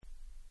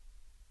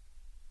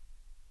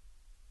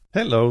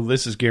Hello,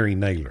 this is Gary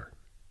Naylor.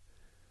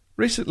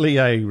 Recently,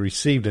 I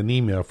received an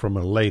email from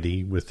a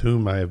lady with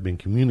whom I have been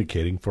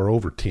communicating for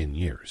over 10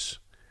 years.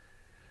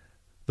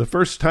 The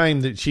first time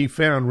that she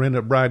found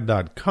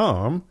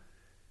rentitbride.com,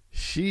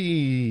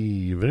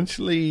 she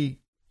eventually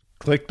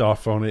clicked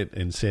off on it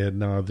and said,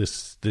 no,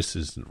 this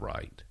isn't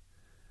right.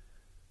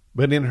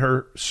 But in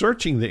her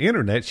searching the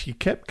internet, she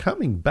kept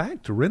coming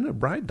back to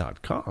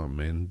rentitbride.com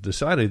and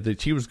decided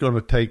that she was going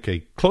to take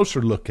a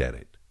closer look at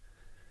it.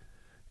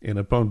 And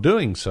upon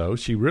doing so,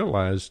 she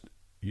realized,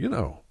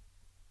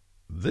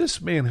 this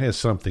man has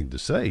something to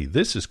say.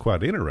 This is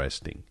quite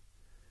interesting.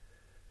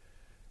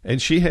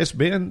 And she has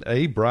been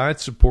a bride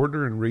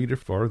supporter and reader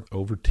for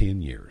over 10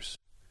 years.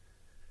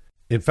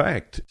 In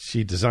fact,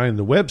 she designed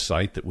the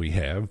website that we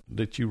have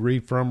that you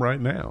read from right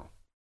now.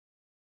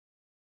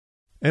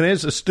 And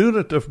as a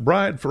student of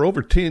Bride for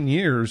over 10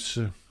 years,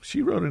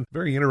 she wrote a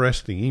very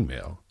interesting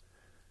email.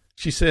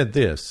 She said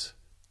this: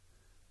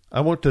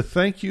 I want to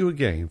thank you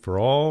again for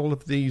all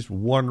of these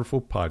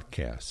wonderful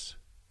podcasts.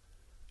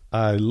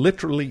 I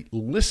literally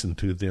listen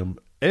to them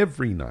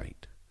every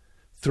night,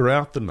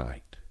 throughout the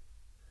night.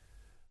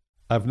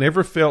 I've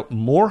never felt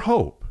more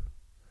hope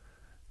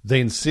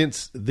than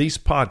since these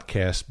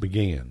podcasts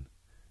began,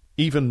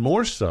 even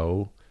more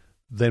so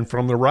than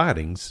from the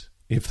writings,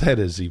 if that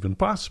is even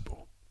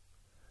possible.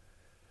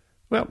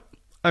 Well,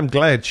 I'm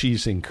glad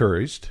she's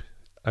encouraged.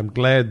 I'm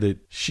glad that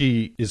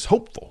she is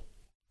hopeful.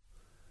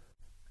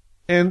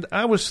 And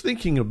I was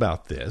thinking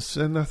about this,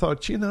 and I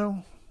thought,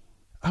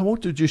 I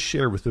want to just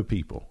share with the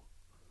people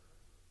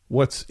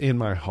what's in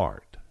my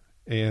heart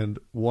and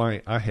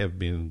why I have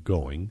been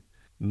going,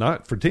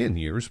 not for 10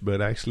 years,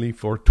 but actually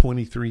for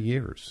 23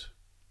 years.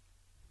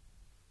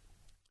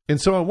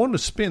 And so I want to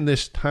spend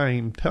this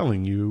time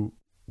telling you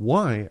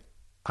why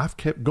I've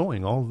kept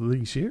going all of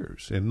these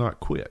years and not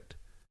quit.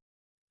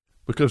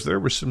 Because there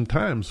were some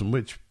times in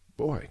which,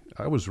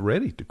 I was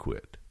ready to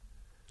quit,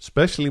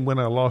 especially when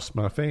I lost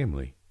my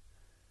family.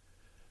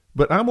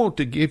 But I want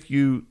to give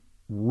you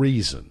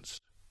reasons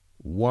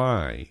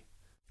why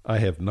I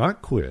have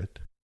not quit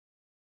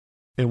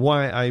and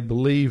why I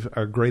believe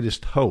our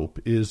greatest hope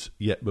is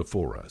yet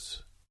before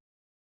us.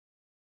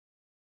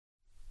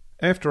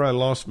 After I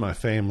lost my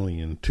family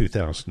in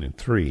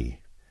 2003,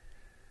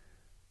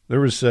 there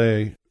was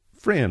a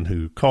friend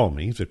who called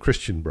me. He's a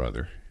Christian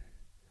brother,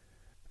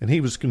 and he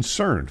was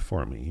concerned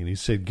for me. And he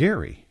said,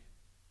 Gary,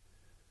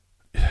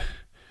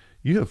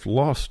 you have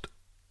lost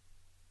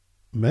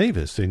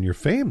Mavis and your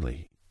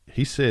family.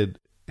 He said,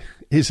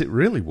 is it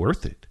really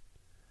worth it?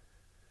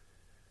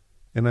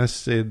 And I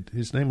said,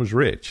 his name was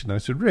Rich. And I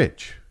said,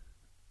 Rich,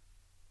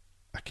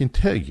 I can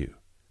tell you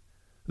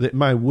that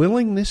my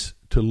willingness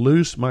to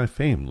lose my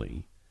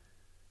family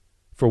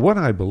for what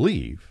I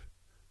believe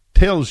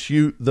tells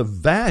you the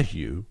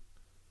value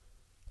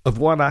of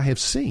what I have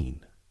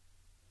seen.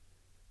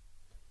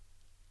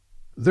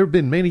 There have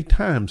been many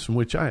times in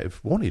which I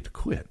have wanted to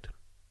quit.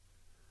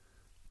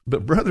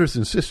 But brothers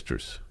and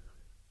sisters,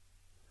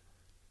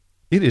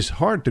 it is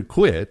hard to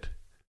quit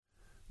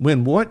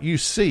when what you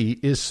see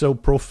is so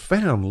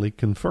profoundly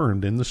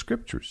confirmed in the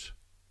Scriptures.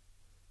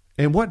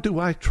 And what do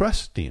I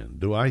trust in?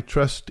 Do I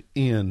trust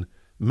in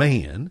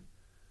man?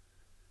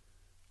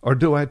 Or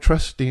do I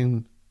trust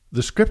in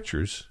the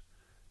Scriptures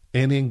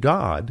and in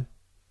God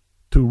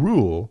to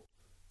rule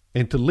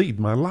and to lead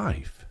my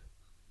life?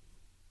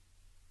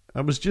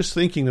 I was just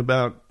thinking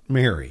about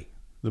Mary,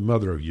 the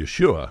mother of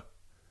Yeshua.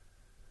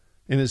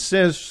 And it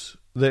says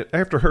that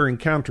after her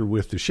encounter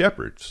with the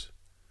shepherds,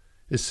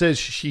 it says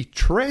she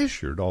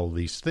treasured all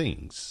these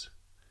things,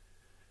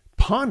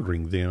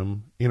 pondering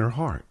them in her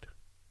heart.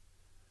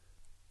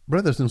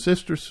 Brothers and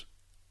sisters,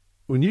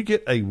 when you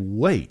get a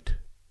weight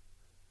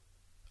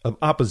of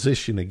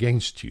opposition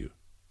against you,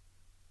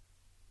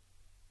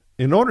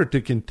 in order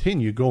to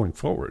continue going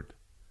forward,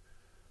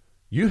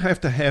 you have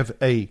to have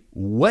a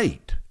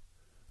weight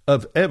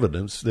of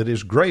evidence that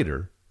is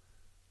greater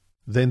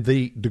than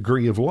the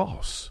degree of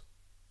loss.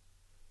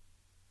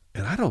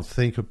 And I don't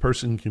think a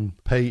person can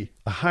pay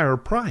a higher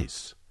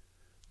price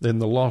than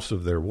the loss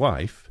of their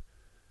wife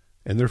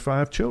and their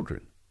 5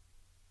 children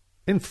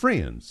and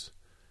friends.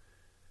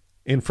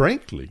 And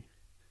frankly,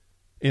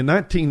 in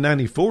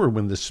 1994,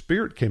 when the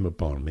Spirit came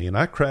upon me and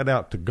I cried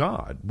out to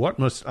God, what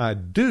must I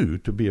do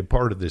to be a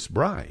part of this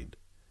bride?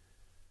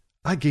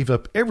 I gave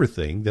up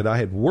everything that I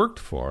had worked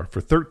for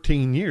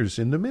 13 years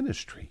in the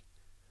ministry,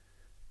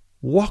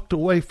 walked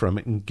away from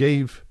it and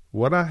gave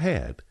what I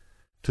had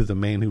to the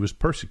man who was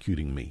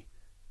persecuting me.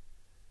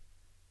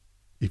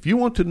 If you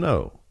want to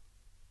know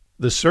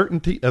the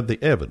certainty of the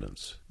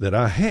evidence that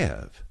I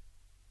have,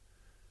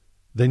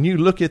 then you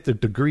look at the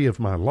degree of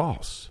my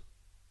loss,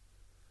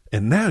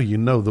 and now you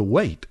know the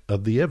weight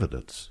of the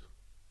evidence.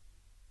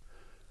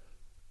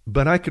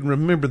 But I can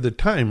remember the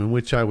time in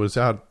which I was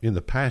out in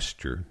the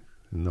pasture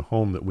in the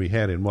home that we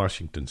had in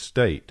Washington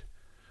State,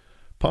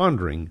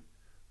 pondering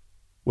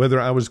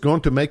whether I was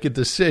going to make a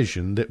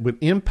decision that would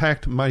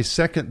impact my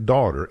second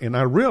daughter. And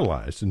I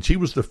realized, and she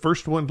was the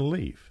first one to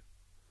leave,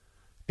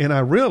 and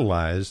I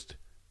realized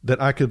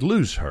that I could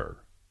lose her.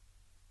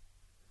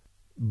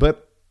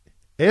 But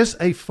as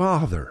a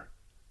father,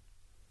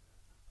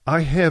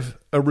 I have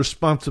a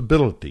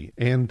responsibility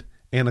and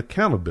an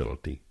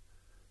accountability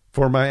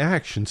for my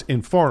actions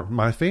and for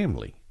my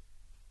family.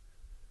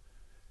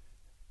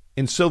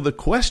 And so the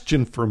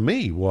question for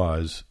me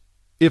was,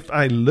 if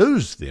I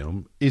lose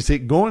them, is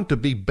it going to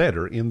be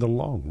better in the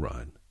long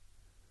run?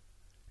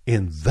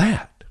 And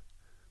that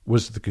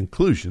was the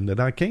conclusion that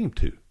I came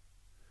to.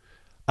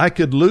 I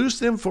could lose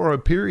them for a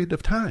period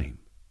of time,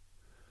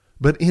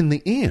 but in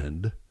the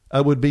end,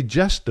 I would be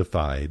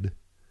justified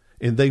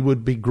and they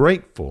would be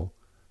grateful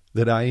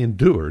that I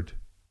endured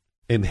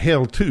and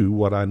held to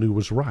what I knew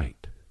was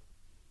right.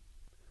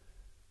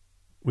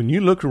 When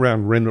you look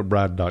around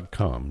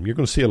remnantbride.com, you're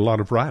going to see a lot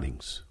of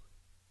writings.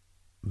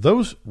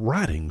 Those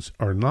writings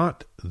are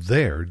not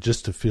there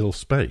just to fill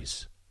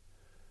space.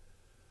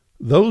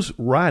 Those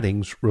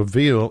writings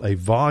reveal a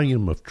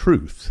volume of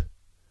truth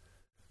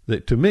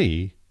that to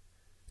me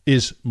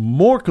is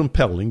more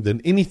compelling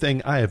than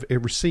anything I have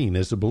ever seen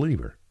as a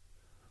believer.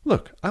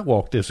 Look, I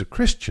walked as a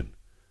Christian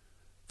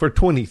for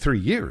 23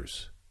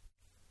 years.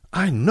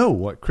 I know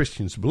what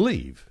Christians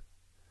believe.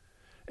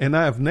 And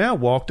I have now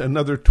walked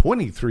another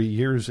 23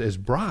 years as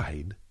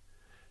bride.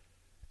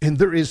 And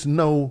there is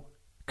no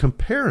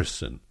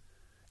comparison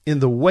in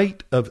the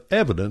weight of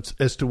evidence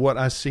as to what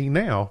I see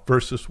now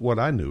versus what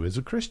I knew as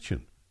a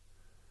Christian.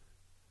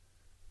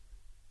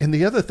 And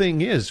the other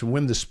thing is,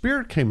 when the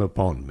Spirit came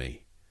upon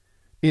me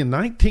in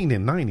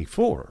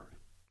 1994,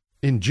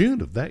 in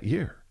June of that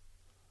year,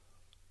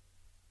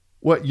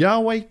 what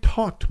Yahweh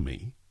taught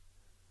me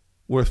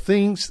were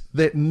things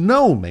that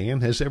no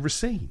man has ever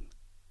seen.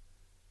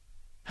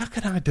 How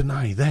can I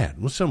deny that?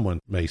 Well, someone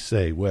may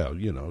say, well,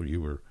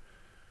 you were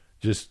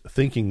just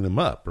thinking them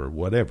up or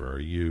whatever.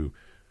 You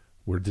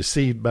were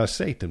deceived by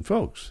Satan.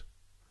 Folks,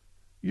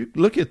 you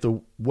look at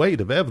the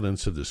weight of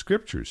evidence of the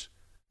Scriptures,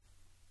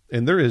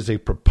 and there is a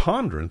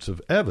preponderance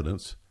of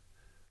evidence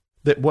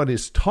that what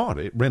is taught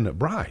at Remnant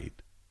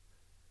Bride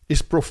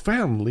is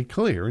profoundly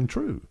clear and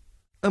true,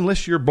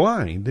 unless you're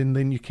blind and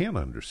then you can't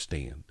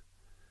understand.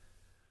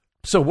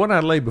 So what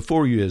I lay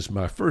before you as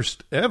my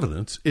first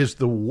evidence is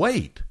the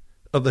weight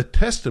of the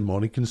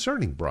testimony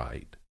concerning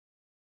bride.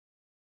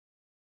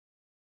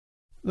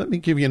 Let me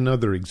give you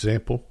another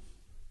example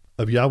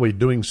of Yahweh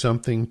doing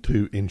something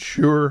to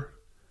ensure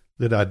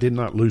that I did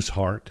not lose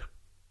heart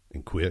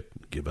and quit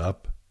and give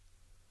up.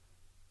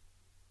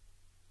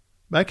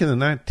 Back in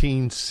the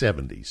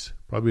 1970s,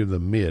 probably the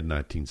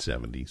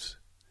mid-1970s,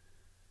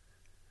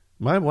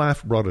 my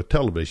wife brought a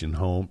television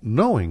home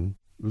knowing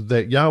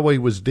that Yahweh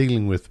was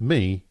dealing with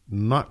me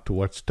not to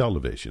watch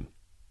television,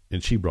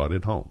 and she brought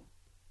it home.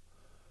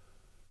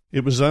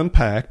 It was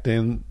unpacked,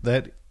 and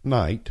that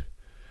night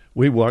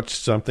we watched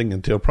something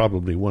until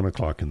probably 1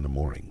 o'clock in the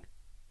morning.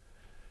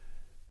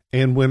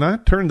 And when I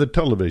turned the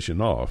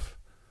television off,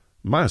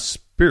 my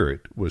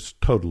spirit was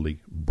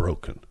totally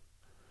broken.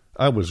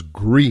 I was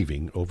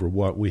grieving over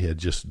what we had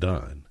just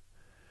done.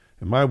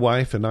 And my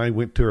wife and I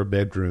went to our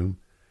bedroom.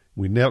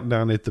 We knelt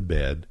down at the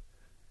bed,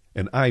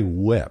 and I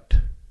wept.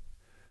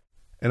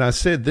 And I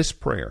said this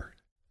prayer: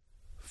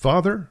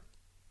 Father,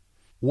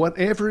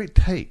 whatever it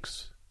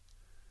takes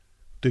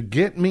to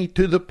get me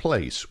to the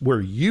place where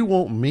you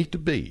want me to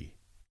be,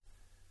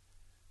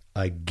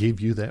 I give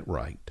you that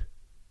right.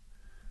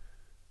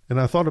 And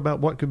I thought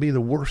about what could be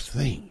the worst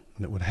thing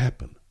that would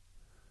happen.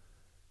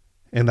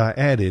 And I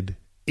added,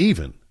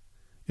 even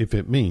if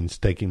it means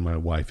taking my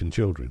wife and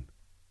children.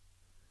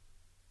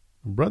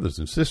 Brothers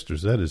and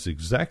sisters, that is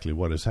exactly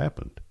what has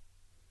happened.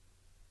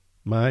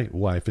 My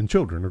wife and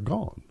children are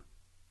gone.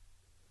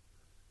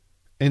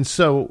 And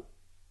so,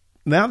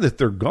 now that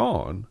they're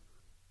gone,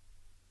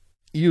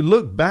 you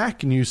look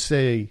back and you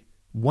say,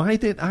 why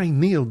did I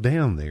kneel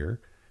down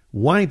there?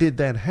 Why did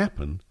that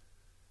happen?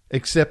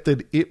 Except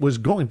that it was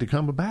going to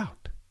come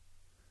about.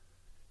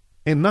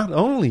 And not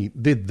only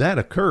did that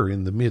occur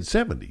in the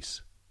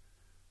mid-70s,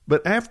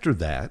 but after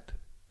that,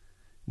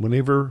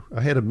 whenever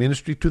I had a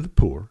ministry to the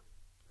poor,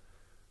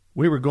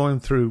 we were going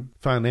through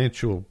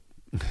financial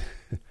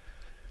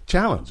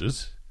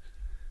challenges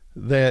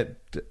that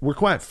were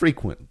quite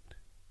frequent.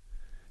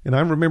 And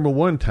I remember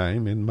one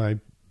time in my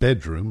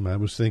bedroom, I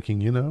was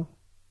thinking,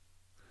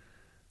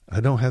 I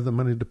don't have the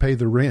money to pay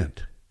the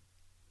rent.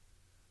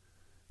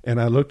 And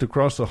I looked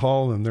across the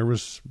hall, and there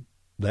was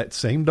that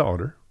same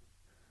daughter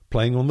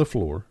playing on the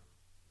floor,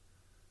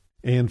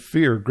 and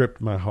fear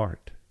gripped my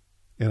heart.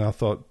 And I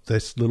thought,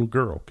 this little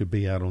girl could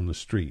be out on the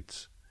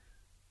streets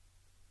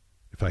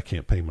if I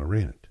can't pay my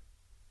rent.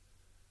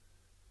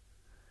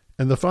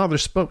 And the Father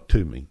spoke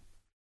to me,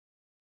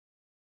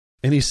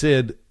 and he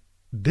said,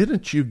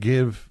 didn't you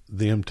give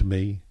them to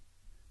me?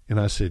 And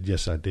I said,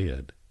 yes, I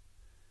did.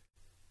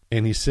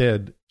 And he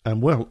said,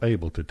 I'm well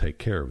able to take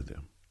care of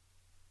them.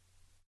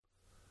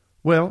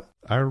 Well,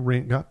 our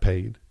rent got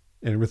paid,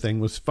 and everything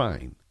was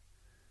fine.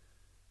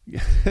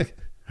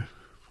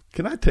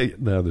 Can I tell you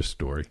another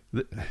story?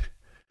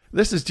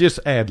 This is just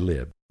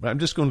ad-lib. I'm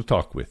just going to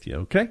talk with you,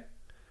 okay?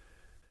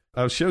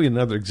 I'll show you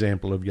another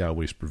example of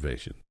Yahweh's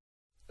provision.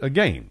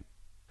 Again,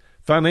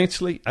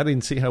 Financially, I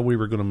didn't see how we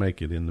were going to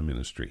make it in the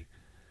ministry.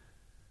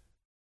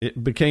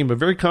 It became a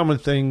very common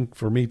thing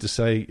for me to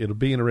say, it'll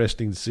be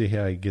interesting to see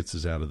how he gets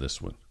us out of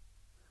this one.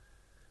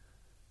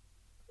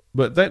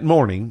 But that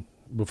morning,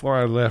 before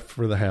I left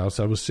for the house,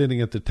 I was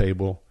sitting at the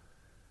table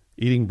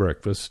eating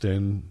breakfast,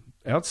 and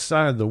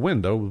outside the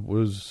window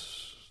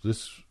was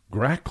this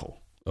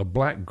grackle, a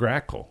black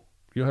grackle.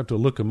 You'll have to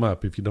look them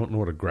up if you don't know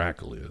what a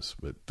grackle is,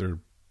 but they're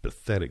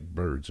pathetic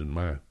birds in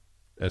my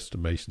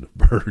estimation of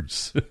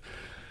birds.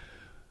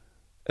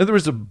 And there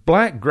was a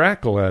black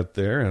grackle out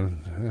there,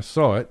 and I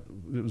saw it.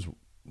 It was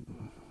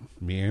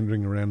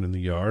meandering around in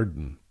the yard.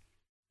 And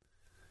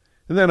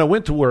then I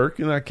went to work,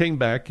 and I came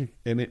back,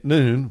 and at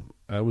noon,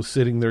 I was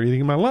sitting there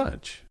eating my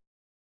lunch.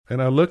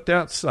 And I looked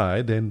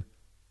outside, and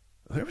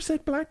there was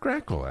that black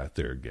grackle out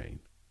there again.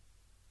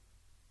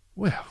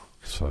 Well,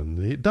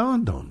 suddenly it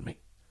dawned on me.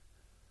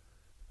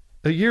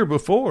 A year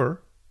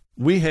before,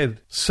 we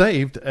had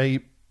saved a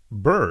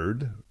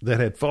bird that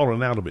had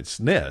fallen out of its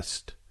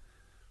nest.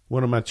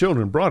 One of my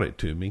children brought it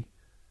to me,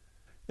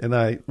 and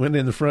I went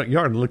in the front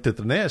yard and looked at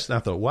the nest, and I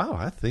thought, wow,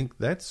 I think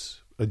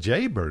that's a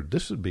jaybird.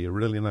 This would be a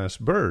really nice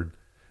bird.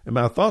 And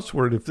my thoughts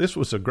were, if this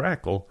was a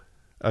grackle,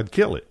 I'd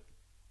kill it.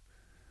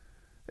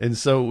 And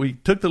so we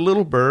took the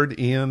little bird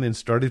in and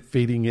started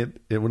feeding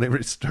it, and whenever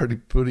it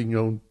started putting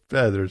on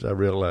feathers, I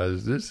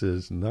realized this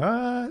is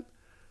not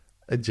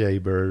a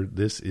jaybird.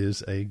 This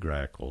is a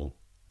grackle.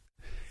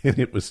 And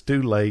it was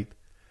too late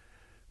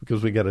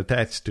because we got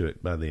attached to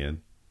it by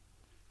then.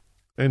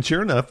 And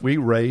sure enough, we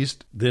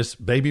raised this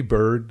baby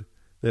bird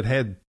that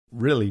had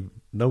really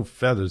no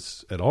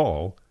feathers at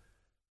all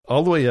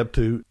the way up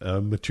to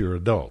a mature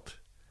adult.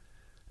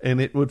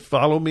 And it would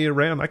follow me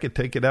around. I could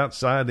take it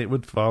outside, and it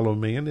would follow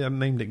me, and I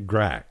named it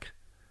Grack.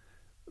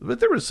 But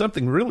there was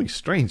something really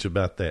strange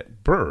about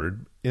that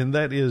bird, and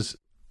that is,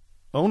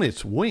 on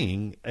its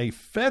wing, a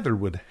feather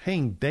would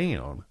hang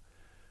down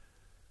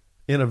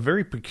in a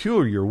very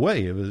peculiar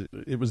way.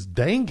 It was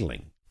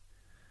dangling.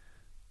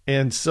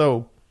 And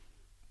so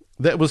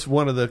that was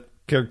one of the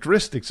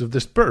characteristics of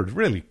this bird.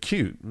 Really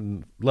cute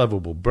and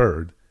lovable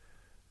bird.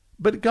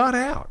 But it got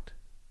out.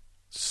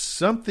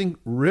 Something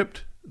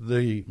ripped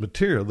the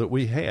material that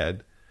we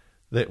had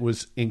that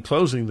was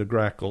enclosing the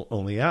grackle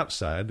on the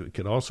outside. It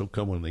could also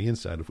come on the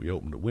inside if we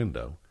opened a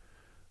window.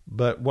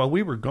 But while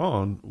we were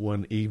gone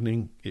one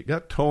evening, it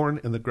got torn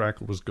and the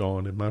grackle was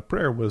gone. And my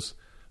prayer was,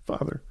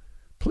 Father,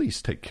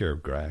 please take care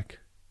of Grack.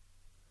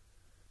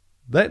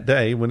 That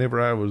day, whenever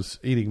I was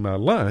eating my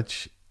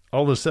lunch,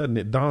 all of a sudden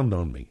it dawned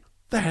on me,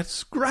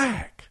 that's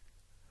Grack.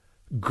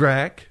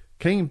 Grack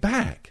came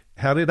back.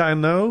 How did I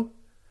know?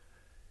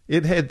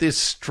 It had this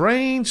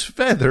strange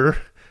feather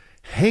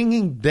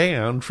hanging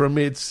down from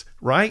its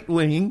right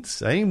wing,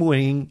 same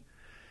wing,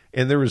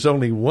 and there was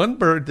only one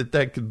bird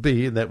that could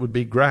be, and that would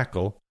be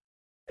Grackle,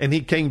 and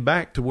he came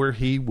back to where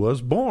he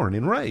was born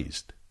and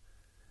raised.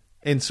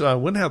 And so I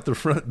went out the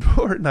front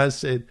door, and I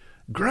said,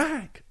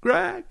 Grack,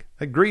 Grack.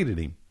 I greeted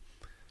him.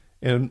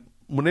 And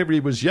whenever he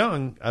was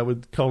young, I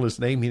would call his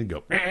name, he'd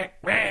go,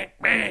 Mac,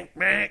 Mac, Mac,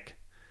 Mac.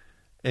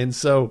 And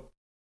so,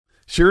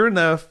 sure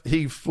enough,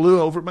 he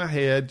flew over my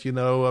head,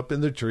 up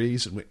in the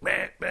trees, and went,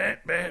 Mac,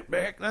 Mac, Mac,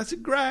 Mac. And I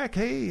said, Grack,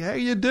 hey, how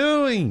you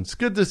doing? It's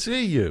good to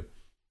see you.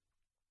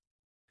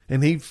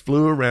 And he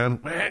flew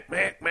around, Mac,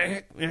 Mac,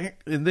 Mac,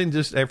 Mac, and then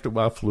just after a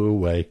while flew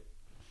away.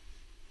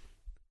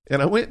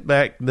 And I went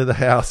back to the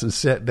house and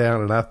sat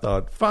down, and I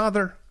thought,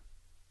 Father,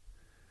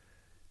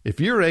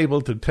 if you're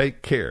able to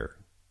take care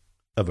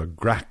of a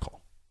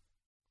grackle,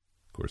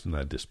 of course, and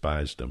I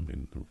despised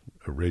him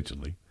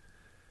originally,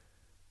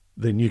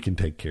 then you can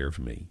take care of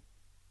me.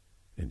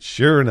 And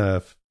sure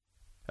enough,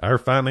 our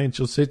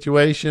financial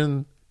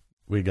situation,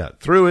 we got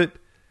through it,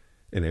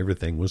 and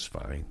everything was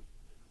fine.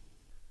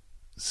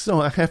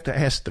 So I have to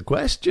ask the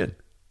question,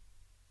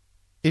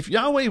 if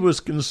Yahweh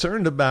was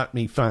concerned about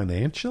me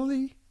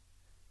financially,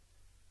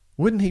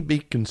 wouldn't he be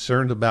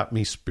concerned about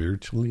me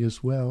spiritually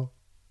as well?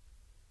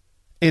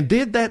 And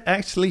did that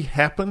actually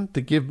happen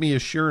to give me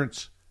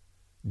assurance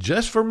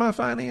just for my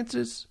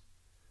finances?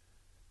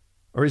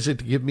 Or is it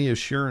to give me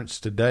assurance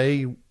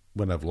today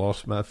when I've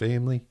lost my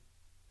family?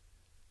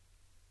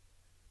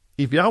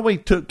 If Yahweh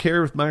took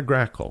care of my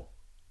grackle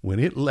when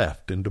it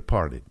left and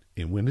departed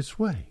and went its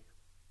way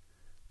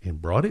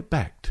and brought it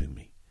back to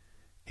me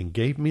and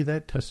gave me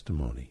that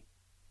testimony,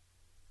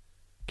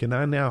 can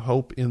I now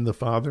hope in the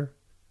Father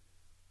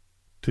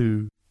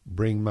to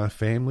bring my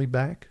family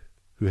back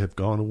who have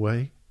gone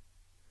away?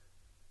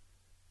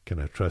 Can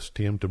I trust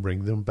him to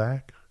bring them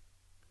back?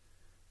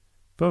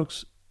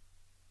 Folks,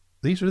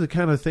 these are the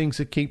kind of things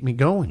that keep me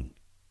going.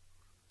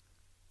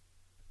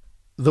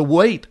 The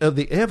weight of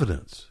the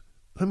evidence.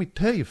 Let me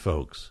tell you,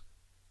 folks,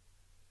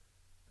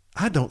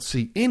 I don't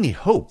see any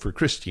hope for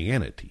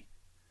Christianity.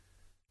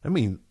 I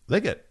mean, they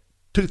got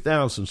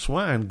 2,000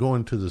 swine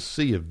going to the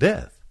sea of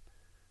death.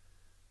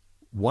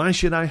 Why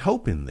should I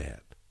hope in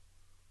that?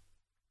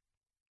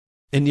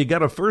 And you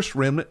got a first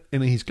remnant,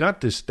 and he's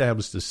got to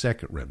establish the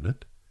second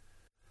remnant.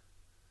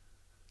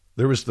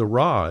 There was the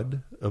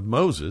rod of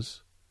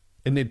Moses,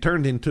 and it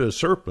turned into a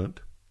serpent,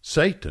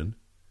 Satan,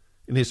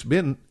 and it's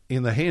been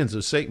in the hands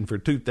of Satan for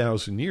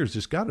 2,000 years.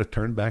 It's got to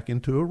turn back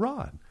into a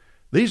rod.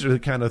 These are the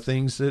kind of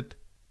things that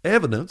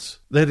evidence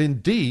that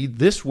indeed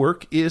this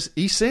work is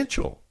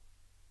essential.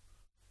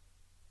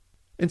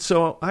 And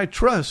so I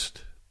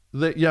trust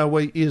that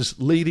Yahweh is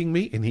leading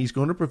me, and he's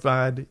going to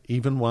provide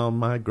even while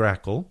my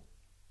grackle,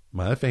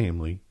 my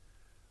family,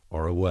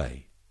 are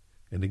away.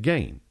 And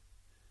again,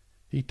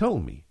 he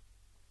told me,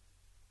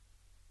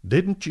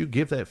 "Didn't you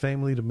give that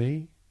family to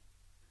me?"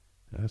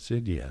 I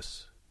said,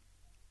 "Yes."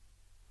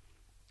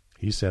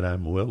 He said,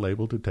 "I'm well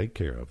able to take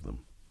care of them."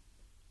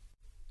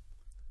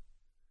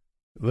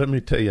 Let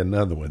me tell you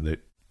another one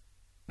that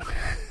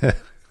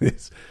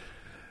it's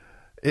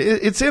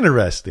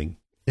interesting.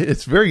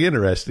 It's very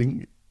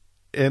interesting,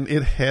 and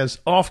it has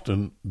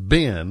often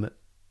been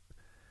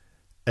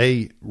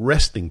a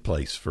resting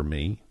place for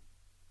me.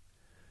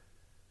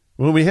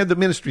 When we had the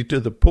ministry to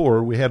the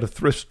poor, we had a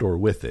thrift store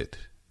with it,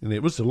 and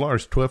it was a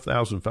large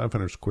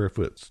 12,500 square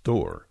foot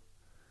store.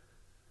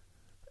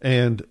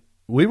 And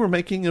we were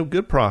making a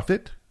good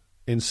profit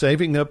and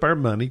saving up our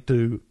money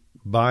to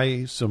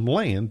buy some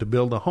land to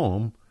build a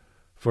home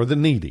for the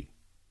needy.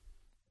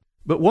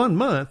 But one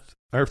month,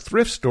 our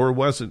thrift store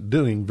wasn't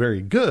doing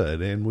very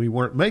good, and we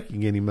weren't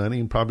making any money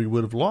and probably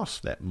would have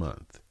lost that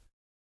month.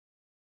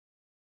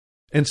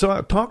 And so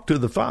I talked to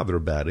the father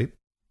about it.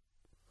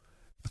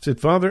 I said,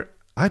 "Father,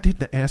 I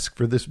didn't ask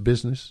for this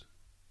business.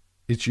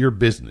 It's your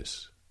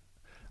business.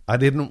 I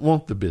didn't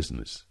want the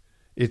business.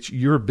 It's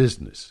your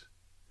business."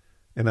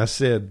 And I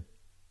said,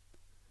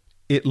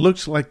 "It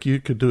looks like you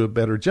could do a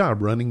better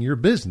job running your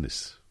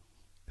business."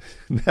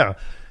 Now,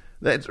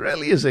 that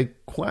really is a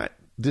quite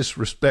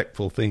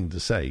disrespectful thing to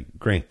say,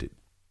 granted.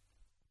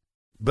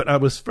 But I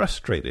was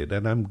frustrated,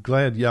 and I'm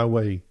glad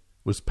Yahweh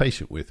was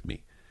patient with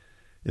me.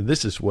 And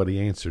this is what he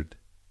answered.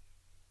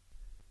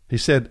 He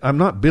said, "I'm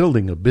not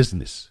building a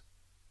business.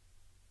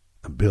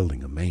 I'm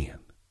building a man."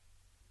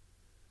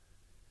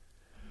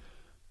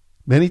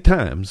 Many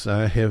times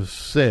I have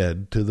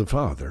said to the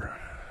Father,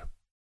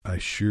 "I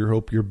sure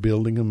hope you're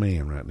building a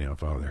man right now,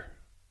 Father.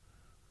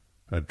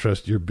 I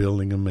trust you're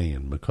building a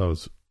man,"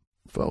 because,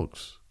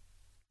 folks,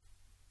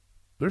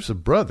 there's a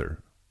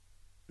brother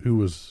who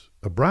was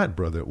a bride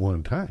brother at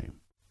one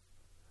time,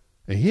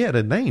 and he had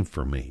a name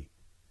for me.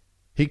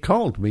 He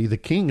called me the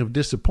King of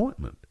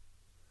Disappointment.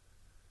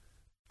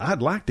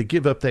 I'd like to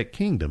give up that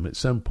kingdom at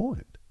some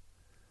point,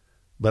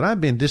 but I've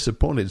been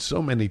disappointed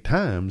so many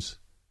times,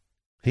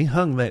 he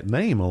hung that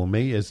name on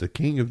me as the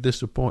King of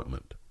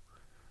Disappointment.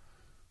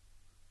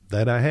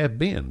 That I have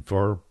been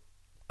for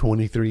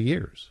 23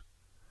 years.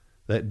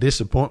 That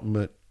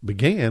disappointment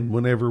began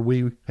whenever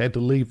we had to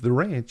leave the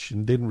ranch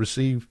and didn't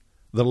receive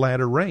the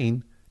latter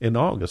rain in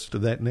August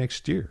of that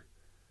next year.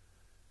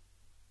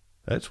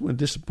 That's when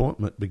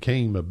disappointment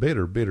became a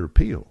bitter, bitter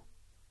pill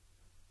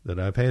that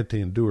I've had to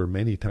endure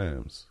many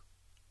times.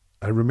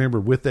 I remember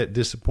with that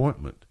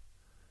disappointment,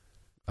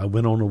 I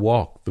went on a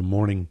walk the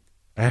morning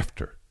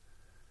after,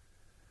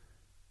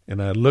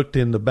 and I looked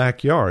in the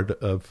backyard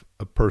of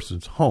a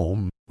person's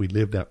home. We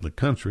lived out in the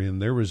country, and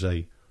there was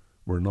a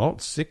Renault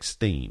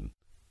 16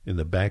 in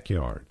the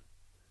backyard.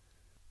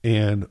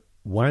 And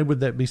why would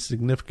that be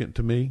significant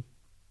to me?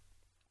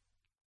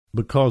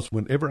 Because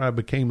whenever I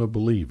became a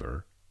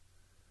believer,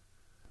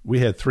 we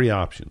had three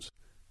options.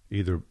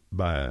 Either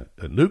buy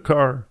a new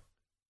car,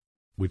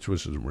 which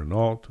was a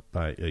Renault,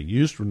 buy a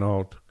used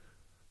Renault,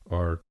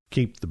 or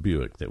keep the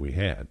Buick that we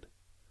had.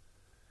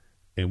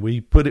 And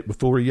we put it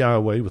before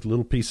Yahweh with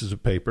little pieces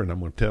of paper, and I'm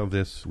going to tell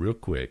this real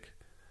quick.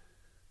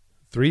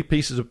 3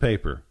 pieces of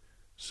paper.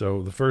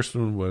 So the first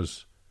one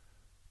was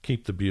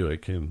keep the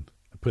Buick, and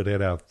I put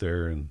that out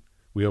there, and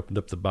we opened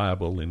up the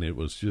Bible, and it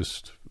was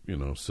just,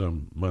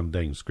 some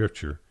mundane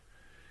scripture.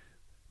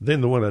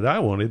 Then the one that I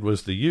wanted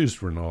was the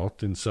used Renault,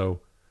 and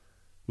so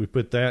we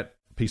put that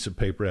piece of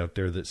paper out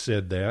there that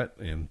said that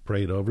and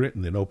prayed over it,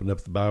 and then opened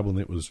up the Bible, and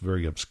it was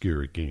very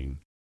obscure again.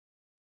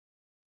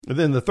 And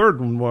then the third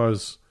one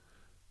was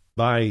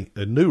buy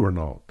a new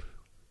Renault.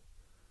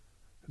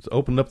 So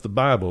opened up the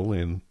Bible,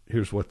 and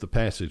here's what the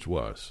passage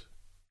was.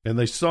 And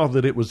they saw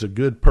that it was a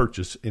good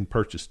purchase and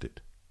purchased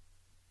it.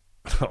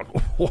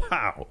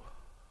 Wow.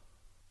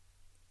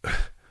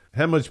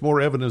 How much more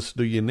evidence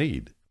do you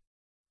need?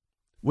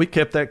 We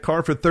kept that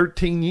car for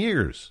 13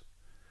 years,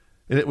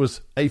 and it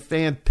was a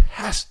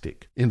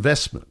fantastic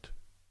investment.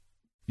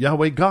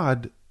 Yahweh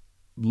God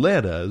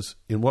led us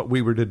in what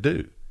we were to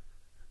do.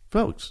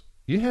 Folks,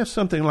 you have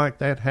something like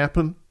that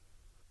happen,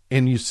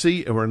 and you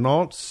see a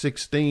Renault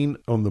 16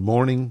 on the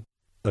morning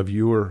of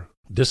your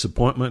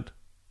disappointment.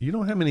 You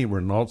know how many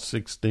Renault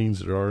 16s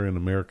there are in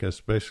America,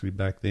 especially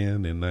back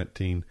then in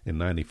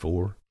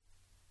 1994?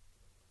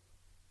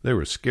 They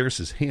were scarce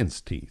as hen's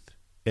teeth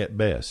at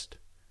best.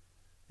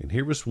 And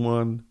here was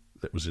one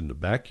that was in the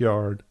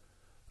backyard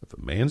of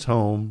a man's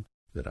home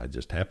that I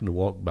just happened to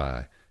walk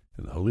by.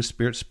 And the Holy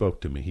Spirit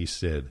spoke to me. He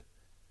said,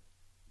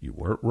 "You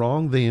weren't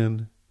wrong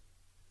then,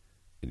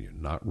 and you're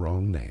not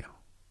wrong now."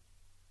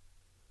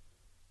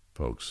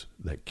 Folks,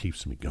 that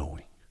keeps me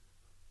going.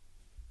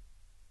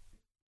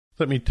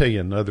 Let me tell you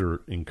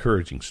another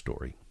encouraging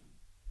story.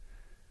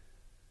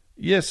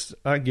 Yes,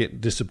 I get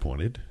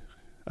disappointed.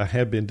 I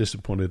have been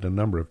disappointed a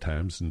number of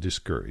times and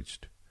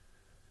discouraged.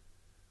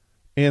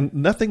 And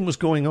nothing was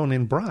going on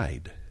in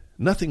Bride.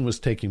 Nothing was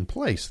taking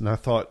place. And I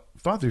thought,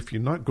 Father, if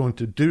you're not going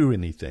to do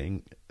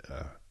anything,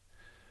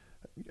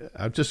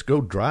 I'll just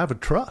go drive a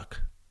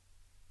truck.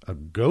 I'll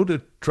go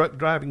to truck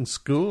driving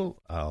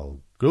school.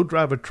 I'll go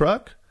drive a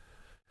truck.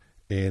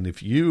 And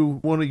if you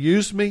want to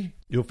use me,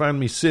 you'll find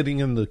me sitting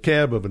in the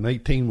cab of an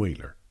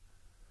 18-wheeler.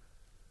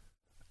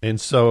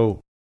 And so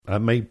I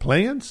made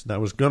plans, and I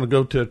was going to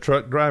go to a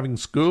truck driving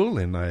school,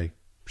 and I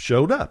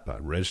showed up. I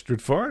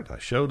registered for it. I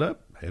showed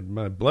up, had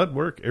my blood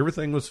work.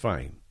 Everything was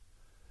fine.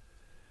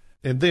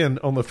 And then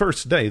on the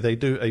first day, they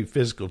do a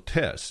physical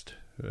test.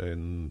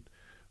 And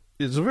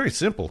it's a very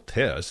simple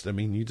test. I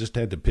mean, you just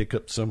had to pick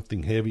up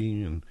something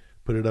heavy and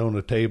put it on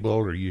a table,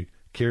 or you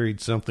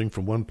carried something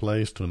from one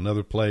place to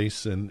another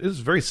place. And it was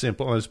very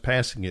simple. I was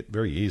passing it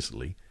very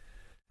easily.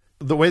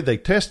 The way they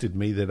tested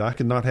me, that I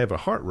could not have a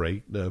heart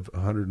rate of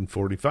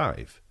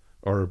 145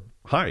 or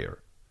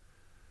higher.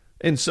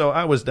 And so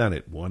I was down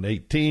at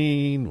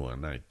 118,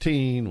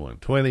 119,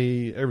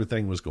 120.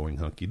 Everything was going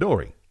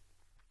hunky-dory.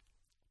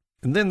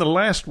 And then the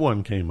last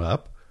one came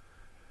up,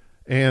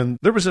 and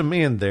there was a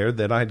man there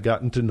that I'd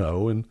gotten to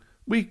know, and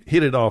we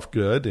hit it off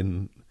good,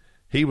 and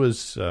he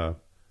was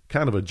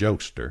kind of a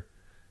jokester.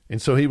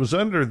 And so he was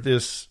under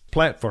this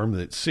platform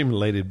that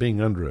simulated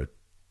being under a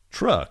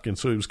truck, and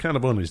so he was kind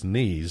of on his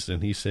knees,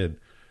 and he said,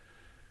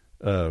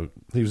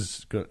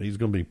 he's going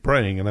to be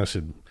praying, and I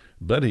said,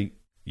 buddy,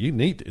 you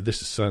need to,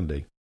 this is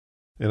Sunday,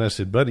 and I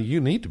said, buddy, you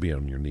need to be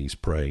on your knees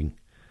praying.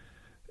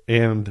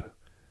 And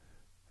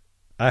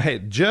I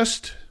had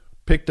just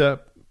picked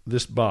up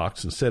this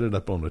box and set it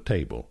up on the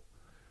table,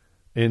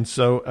 and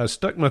so I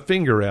stuck my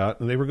finger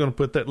out, and they were going to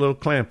put that little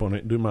clamp on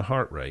it and do my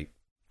heart rate.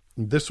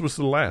 This was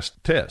the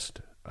last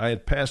test. I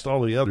had passed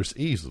all the others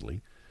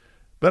easily,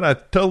 but I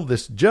told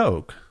this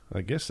joke.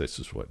 I guess this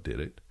is what did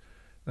it.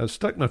 I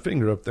stuck my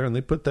finger up there, and they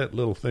put that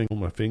little thing on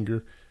my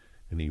finger,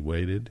 and he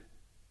waited,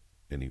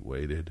 and he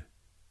waited.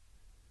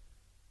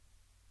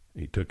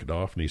 He took it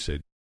off, and he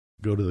said,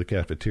 go to the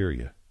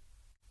cafeteria.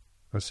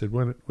 I said,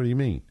 what do you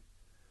mean?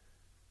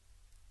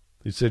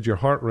 He said, your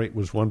heart rate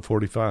was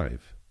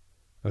 145.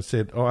 I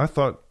said, oh, I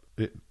thought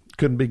it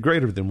couldn't be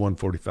greater than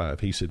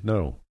 145. He said,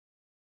 no.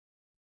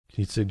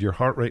 He said, your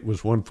heart rate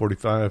was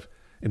 145,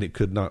 and it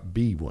could not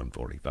be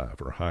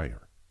 145 or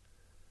higher.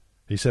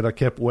 He said, I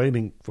kept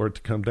waiting for it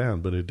to come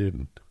down, but it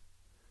didn't.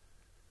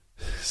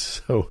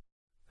 So,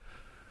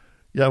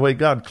 Yahweh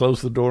God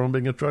closed the door on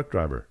being a truck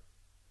driver.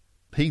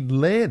 He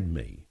led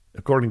me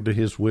according to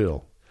his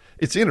will.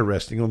 It's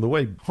interesting, on the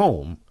way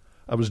home,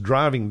 I was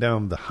driving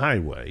down the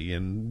highway,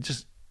 and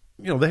just,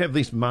 they have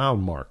these mile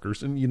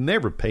markers, and you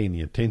never pay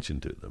any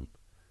attention to them.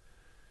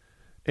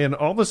 And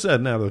all of a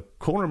sudden, out of the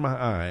corner of my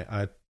eye,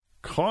 I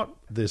caught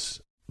this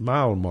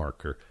mile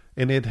marker,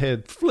 and it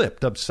had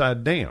flipped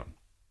upside down.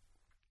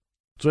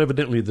 So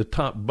evidently the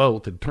top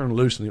bolt had turned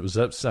loose, and it was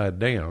upside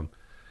down.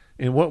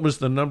 And what was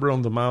the number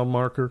on the mile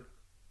marker?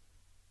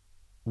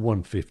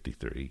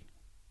 153.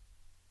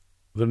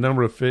 The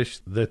number of fish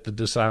that the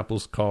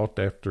disciples caught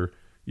after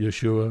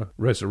Yeshua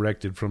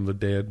resurrected from the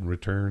dead and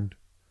returned.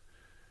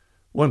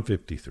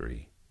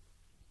 153.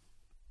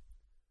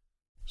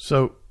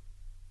 So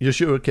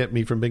Yeshua kept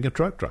me from being a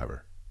truck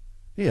driver.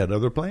 He had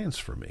other plans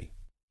for me.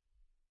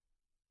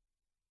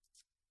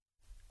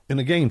 And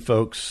again,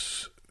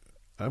 folks,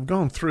 I've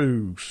gone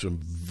through some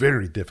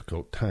very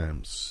difficult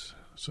times,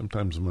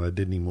 sometimes when I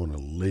didn't even want to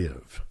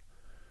live.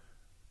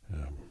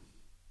 I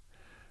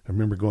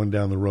remember going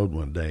down the road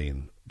one day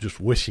and just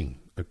wishing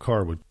a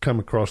car would come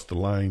across the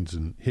lines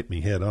and hit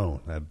me head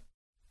on. I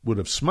would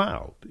have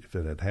smiled if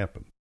it had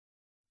happened.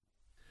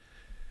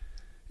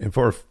 And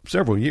for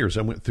several years,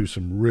 I went through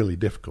some really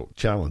difficult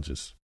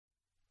challenges.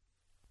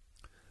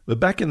 But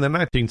back in the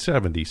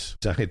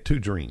 1970s, I had two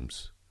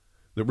dreams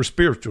that were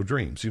spiritual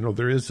dreams.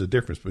 There is a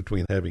difference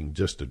between having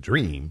just a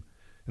dream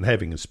and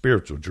having a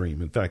spiritual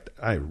dream. In fact,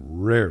 I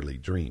rarely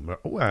dream.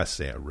 Well, I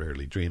say I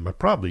rarely dream. I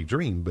probably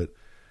dream, but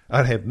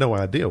I have no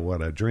idea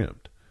what I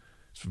dreamt.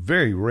 It's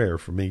very rare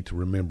for me to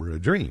remember a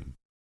dream.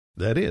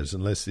 That is,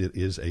 unless it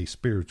is a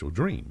spiritual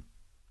dream.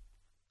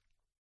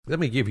 Let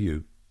me give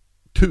you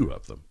two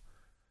of them,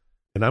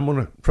 and I'm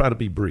going to try to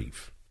be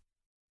brief.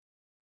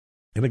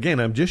 And again,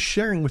 I'm just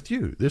sharing with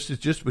you. This is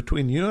just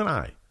between you and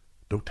I.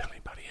 Don't tell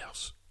anybody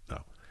else.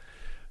 No.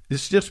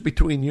 It's just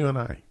between you and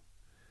I.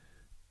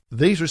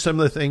 These are some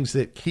of the things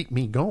that keep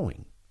me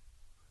going,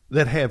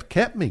 that have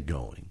kept me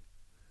going,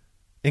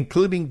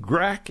 including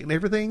Grack and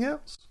everything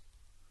else.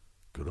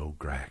 Good old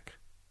Grack.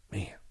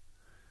 Man.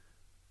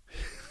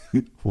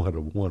 What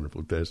a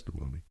wonderful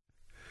testimony.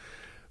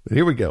 But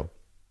here we go.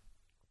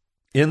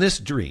 In this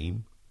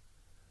dream,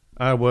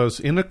 I was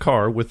in a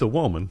car with a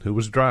woman who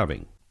was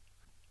driving.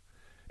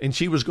 And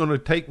she was going to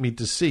take me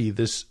to see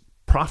this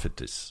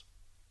prophetess.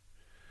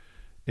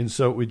 And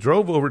so we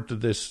drove over to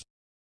this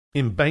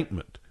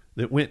embankment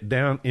that went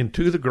down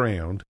into the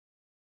ground.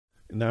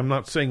 And I'm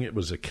not saying it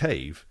was a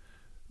cave,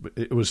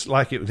 It was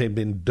like it had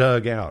been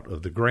dug out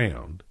of the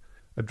ground.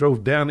 I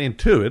drove down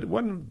into it. It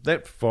wasn't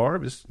that far.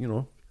 It was,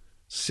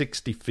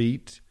 60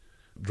 feet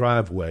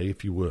driveway,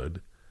 if you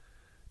would.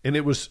 And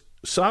it was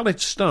solid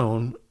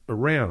stone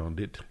around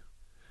it.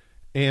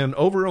 And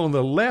over on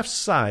the left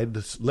side,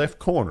 the left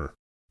corner,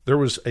 there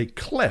was a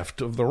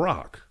cleft of the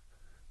rock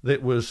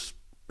that was,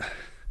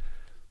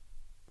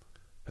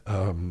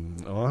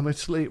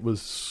 honestly, it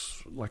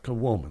was like a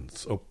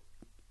woman's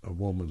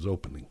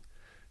opening.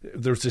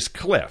 There's this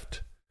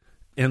cleft.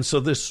 And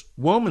so this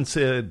woman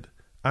said,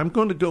 I'm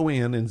going to go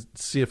in and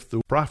see if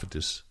the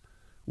prophetess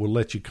will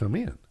let you come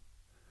in.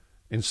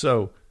 And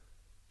so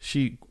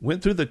she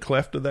went through the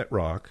cleft of that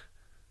rock,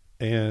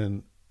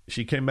 and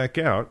she came back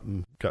out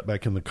and got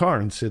back in the car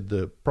and said,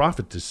 the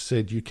prophetess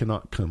said you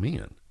cannot come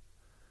in.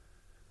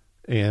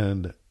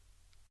 And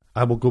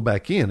I will go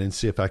back in and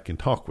see if I can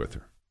talk with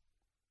her.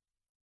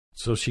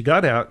 So she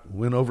got out,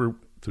 went over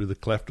through the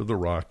cleft of the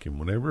rock, and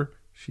whenever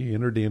she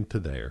entered into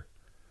there,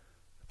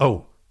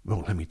 well,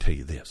 let me tell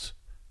you this.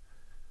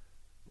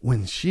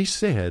 When she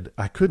said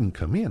I couldn't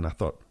come in, I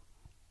thought,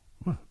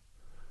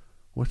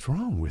 what's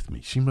wrong with me?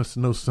 She must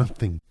know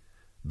something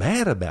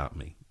bad about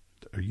me.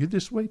 Are you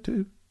this way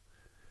too?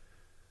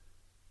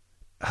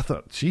 I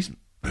thought,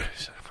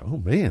 oh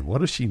man,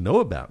 what does she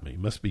know about me?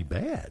 Must be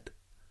bad.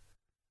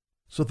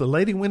 So the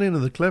lady went into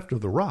the cleft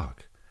of the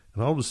rock,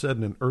 and all of a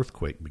sudden an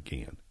earthquake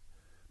began.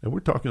 Now we're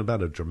talking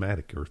about a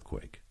dramatic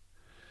earthquake.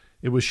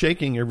 It was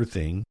shaking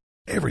everything.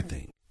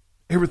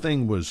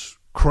 Everything was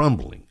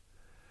crumbling.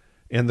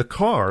 And the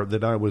car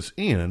that I was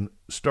in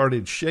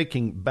started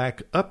shaking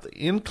back up the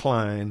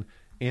incline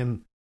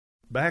and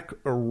back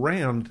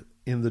around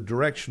in the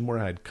direction where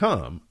I'd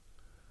come.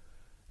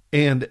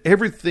 And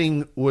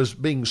everything was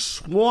being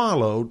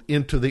swallowed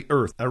into the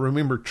earth. I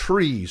remember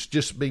trees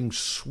just being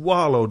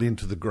swallowed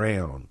into the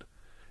ground.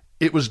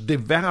 It was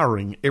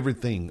devouring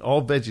everything, all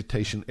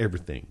vegetation,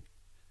 everything.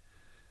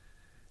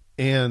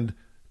 And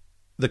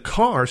the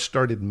car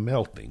started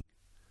melting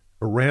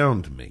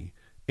around me.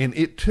 And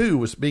it, too,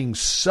 was being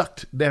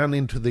sucked down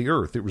into the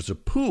earth. It was a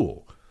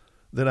pool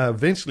that I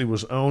eventually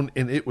was on,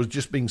 and it was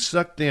just being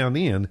sucked down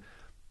in.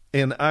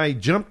 And I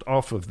jumped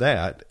off of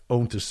that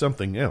onto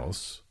something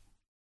else.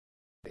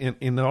 And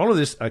in all of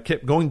this, I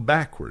kept going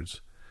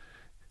backwards.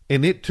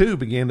 And it, too,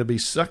 began to be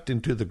sucked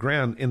into the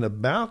ground. And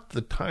about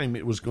the time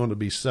it was going to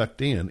be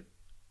sucked in,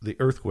 the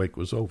earthquake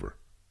was over.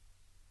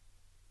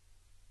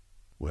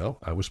 Well,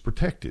 I was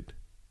protected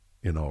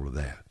in all of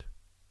that.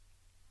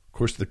 Of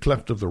course, the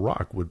cleft of the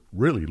rock would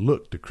really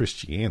look to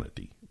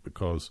Christianity,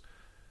 because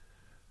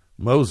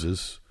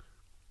Moses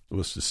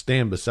was to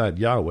stand beside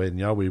Yahweh, and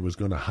Yahweh was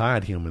going to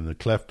hide him in the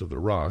cleft of the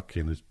rock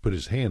and put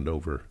his hand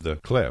over the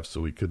cleft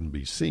so he couldn't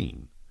be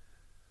seen.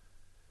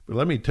 But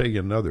let me tell you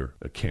another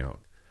account,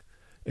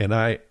 and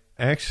I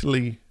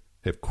actually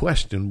have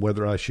questioned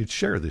whether I should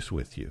share this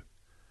with you,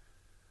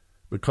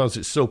 because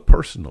it's so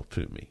personal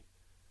to me,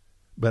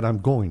 but I'm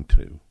going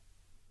to.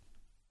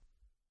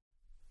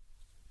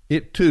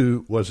 It,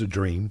 too, was a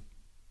dream.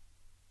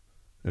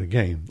 And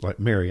again, like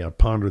Mary, I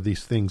ponder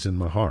these things in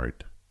my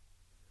heart.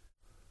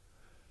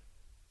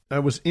 I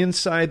was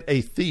inside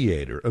a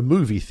theater, a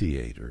movie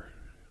theater.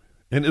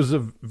 And it was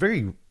a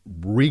very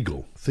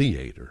regal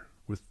theater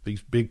with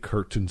these big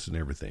curtains and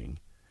everything.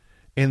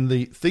 And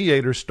the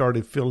theater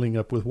started filling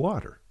up with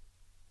water.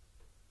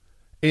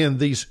 And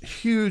these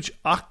huge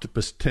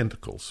octopus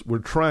tentacles were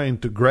trying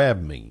to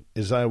grab me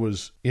as I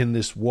was in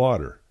this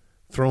water,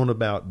 thrown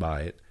about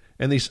by it.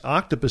 And these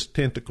octopus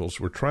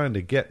tentacles were trying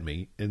to get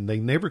me, and they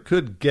never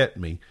could get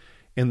me.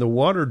 And the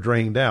water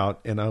drained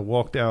out, and I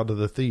walked out of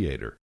the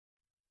theater.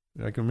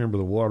 I can remember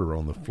the water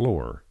on the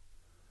floor.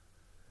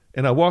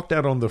 And I walked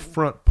out on the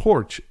front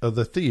porch of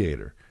the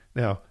theater.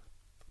 Now,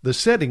 the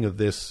setting of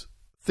this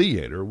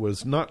theater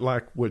was not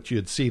like what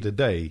you'd see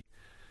today.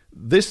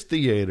 This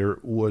theater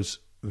was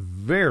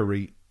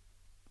very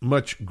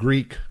much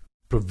Greek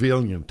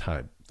pavilion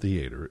type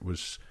theater. It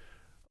was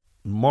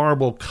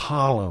marble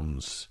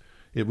columns.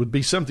 It would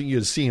be something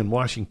you'd see in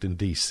Washington,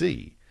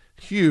 D.C.,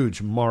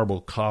 huge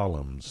marble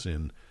columns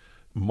and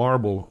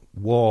marble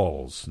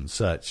walls and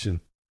such.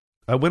 And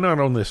I went out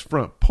on this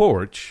front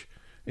porch,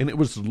 and it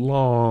was a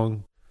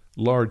long,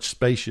 large,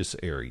 spacious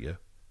area.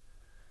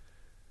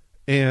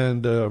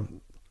 And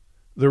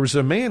there was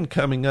a man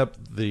coming up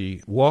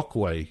the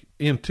walkway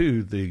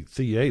into the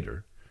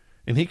theater,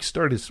 and he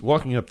started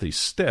walking up these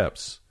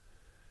steps,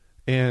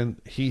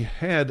 and he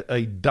had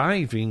a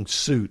diving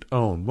suit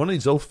on, one of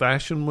these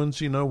old-fashioned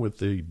ones, with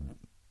the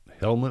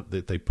helmet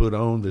that they put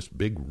on, this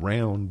big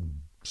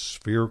round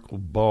spherical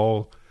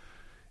ball,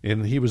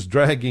 and he was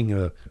dragging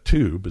a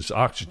tube, this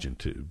oxygen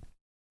tube.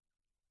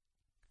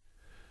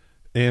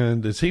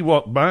 And as he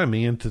walked by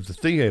me into the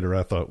theater,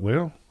 I thought,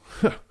 well,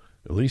 at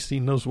least he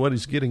knows what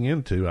he's getting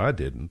into. I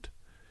didn't.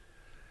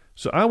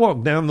 So I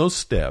walked down those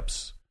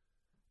steps,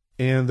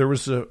 and there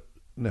was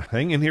now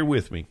hang in here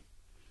with me,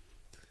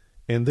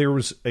 and there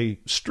was a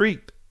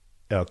street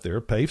out there,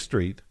 a paved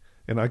street,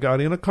 and I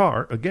got in a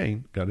car,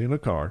 and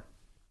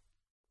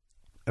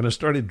I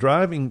started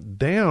driving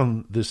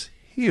down this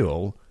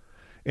hill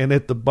And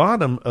at the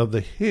bottom of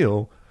the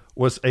hill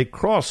was a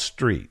cross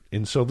street.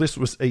 And so this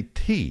was a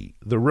T.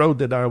 The road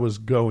that I was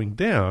going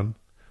down,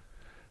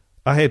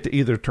 I had to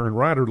either turn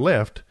right or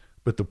left.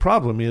 But the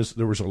problem is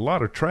there was a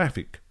lot of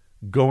traffic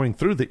going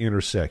through the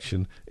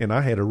intersection, and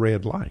I had a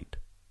red light.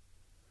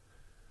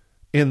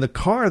 In the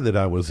car that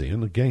I was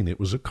in, again, it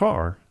was a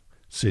car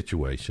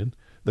situation.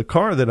 The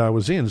car that I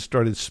was in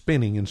started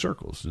spinning in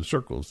circles and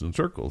circles and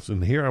circles.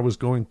 And here I was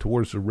going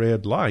towards the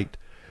red light,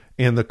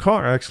 and the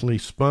car actually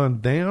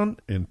spun down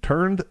and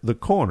turned the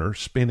corner,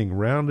 spinning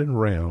round and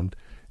round,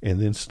 and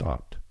then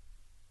stopped.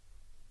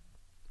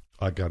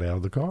 I got out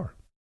of the car.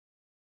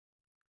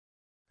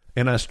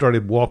 And I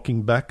started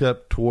walking back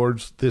up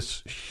towards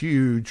this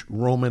huge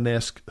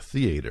Romanesque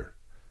theater.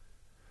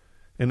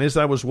 And as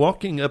I was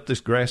walking up this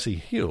grassy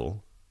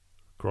hill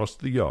across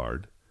the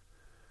yard,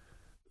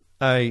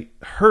 I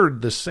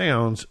heard the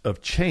sounds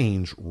of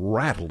chains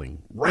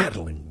rattling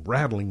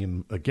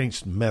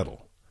against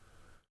metal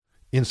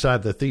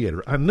inside the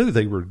theater. I knew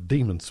they were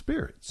demon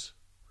spirits.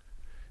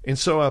 And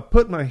so I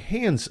put my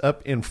hands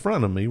up in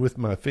front of me with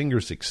my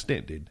fingers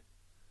extended.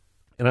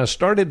 And I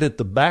started at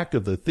the back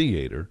of the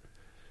theater,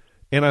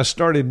 and I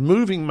started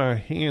moving my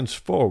hands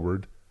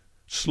forward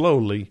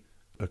slowly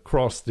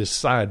across this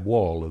side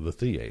wall of the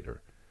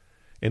theater.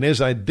 And as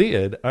I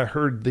did, I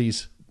heard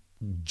these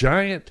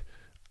giant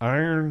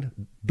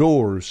iron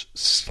doors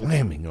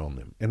slamming on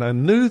them. And I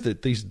knew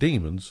that these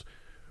demons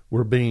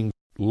were being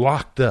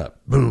locked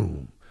up.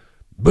 Boom,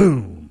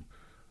 boom,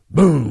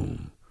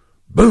 boom,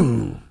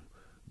 boom,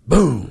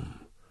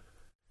 boom.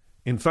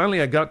 And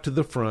finally I got to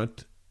the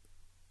front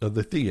of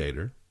the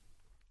theater,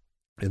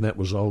 and that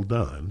was all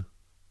done.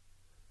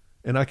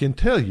 And I can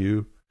tell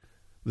you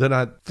that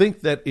I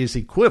think that is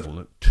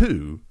equivalent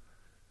to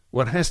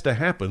what has to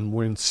happen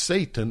when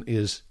Satan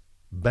is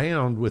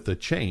bound with a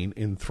chain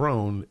and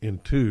thrown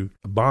into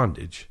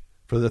bondage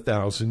for the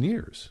 1,000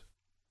 years.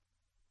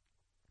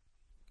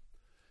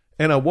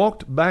 And I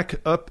walked back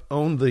up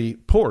on the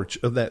porch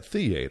of that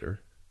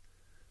theater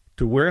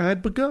to where I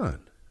had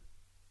begun.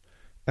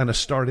 And I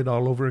started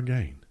all over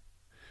again.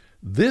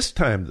 This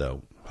time,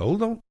 though,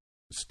 hold on,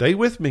 stay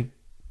with me.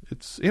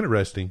 It's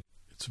interesting.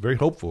 It's very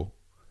hopeful.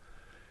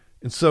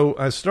 And so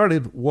I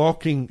started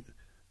walking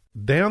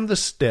down the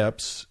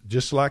steps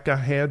just like I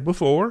had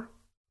before.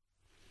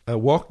 I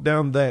walked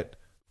down that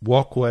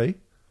walkway,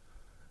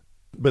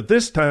 but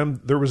this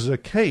time there was a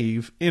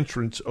cave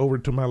entrance over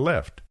to my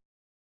left.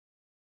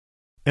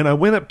 And I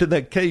went up to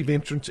that cave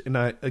entrance, and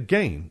I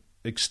again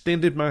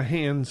extended my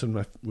hands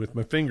and with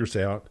my fingers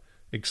out,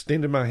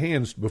 extended my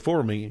hands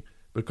before me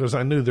because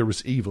I knew there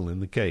was evil in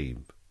the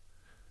cave.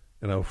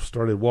 And I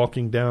started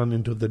walking down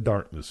into the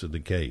darkness of the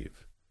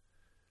cave.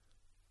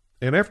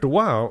 And after a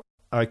while,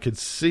 I could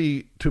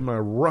see to my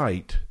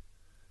right,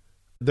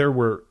 there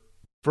were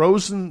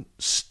frozen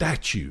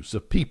statues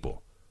of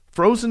people,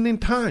 frozen in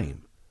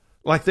time,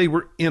 like they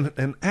were in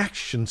an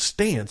action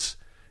stance,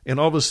 and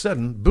all of a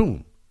sudden,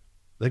 boom,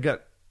 they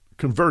got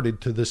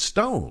converted to the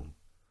stone.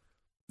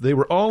 They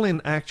were all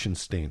in action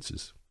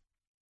stances.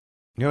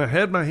 And I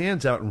had my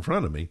hands out in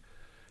front of me,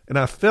 and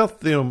I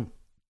felt them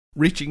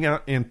reaching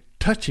out and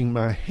touching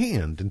my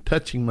hand and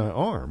touching my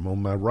arm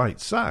on my right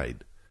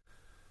side.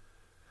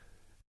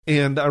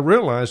 And I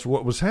realized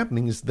what was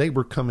happening is they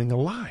were coming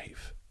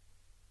alive.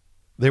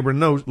 They were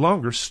no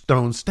longer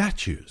stone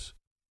statues.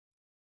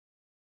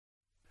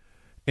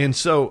 And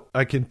so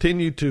I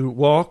continued to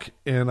walk,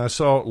 and I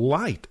saw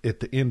light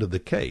at the end of the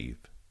cave.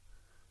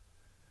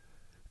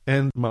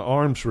 And my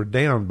arms were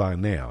down by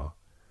now.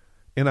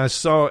 And I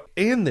saw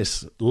in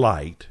this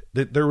light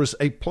that there was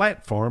a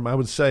platform, I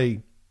would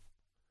say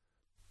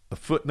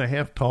 1.5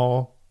 feet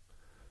tall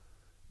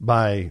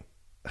by,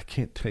 I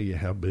can't tell you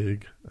how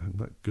big. I'm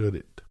not good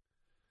at,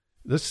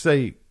 let's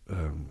say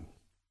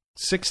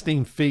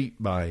 16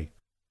 feet by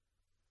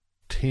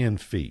 10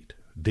 feet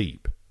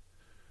deep.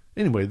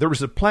 Anyway, there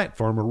was a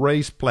platform, a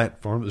raised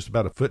platform that was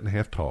about 1.5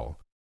 feet tall.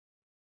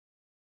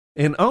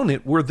 And on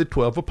it were the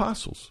 12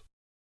 apostles.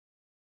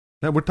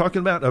 Now we're talking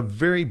about a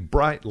very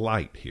bright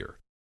light here.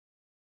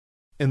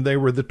 And they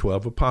were the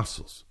 12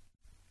 apostles.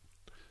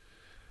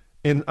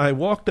 And I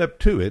walked up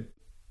to it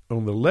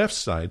on the left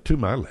side, to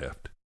my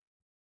left.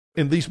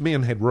 And these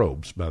men had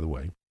robes, by the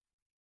way.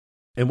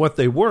 And what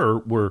they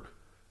were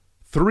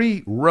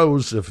 3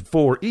 rows of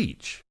 4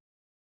 each.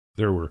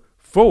 There were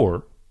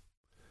 4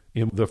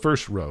 in the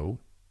first row,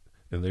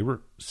 and they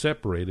were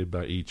separated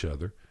by each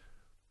other.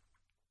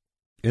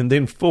 And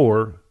then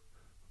 4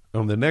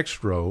 on the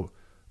next row.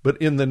 But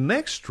in the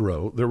next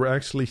row, there were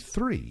actually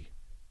 3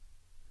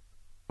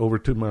 over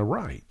to my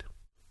right.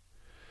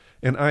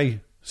 And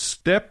I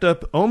stepped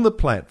up on the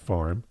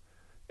platform,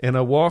 and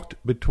I walked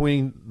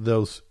between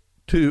those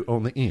 2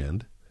 on the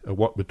end. I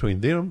walked between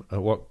them. I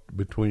walked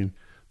between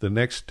the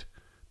next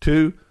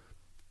 2,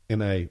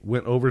 and I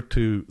went over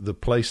to the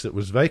place that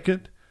was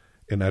vacant,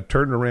 and I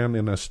turned around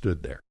and I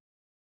stood there.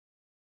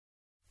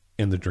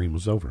 And the dream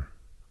was over.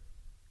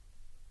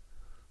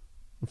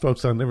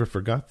 Folks, I never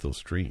forgot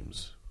those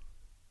dreams.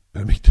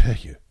 Let me tell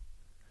you,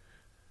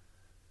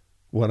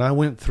 what I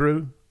went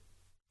through,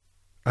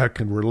 I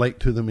can relate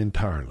to them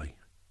entirely.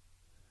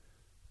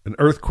 An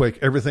earthquake,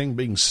 everything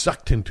being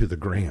sucked into the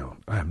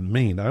ground. I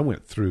mean, I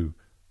went through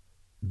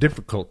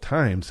difficult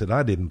times that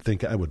I didn't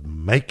think I would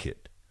make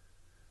it.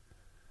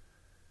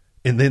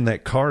 And then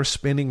that car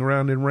spinning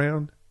round and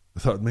round, I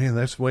thought, man,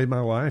 that's the way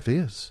my life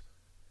is.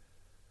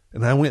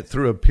 And I went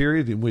through a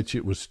period in which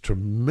it was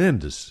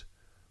tremendous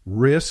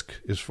risk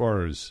as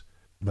far as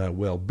my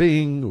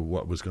well-being, or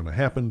what was going to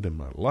happen in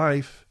my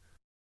life.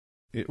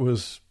 It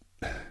was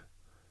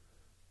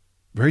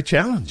very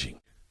challenging.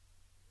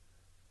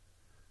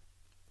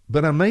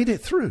 But I made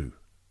it through,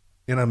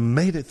 and I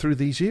made it through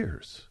these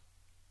years.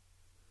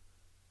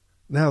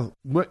 Now,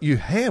 what you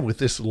have with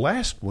this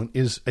last one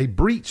is a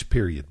breach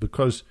period,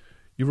 because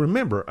you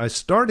remember, I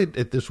started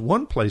at this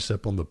one place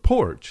up on the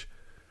porch.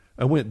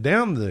 I went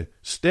down the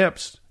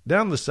steps,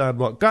 down the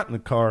sidewalk, got in the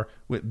car,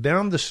 went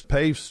down the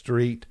paved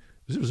street.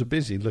 It was a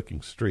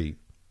busy-looking street.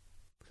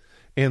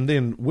 And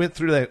then went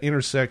through that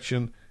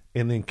intersection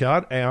and then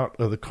got out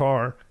of the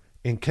car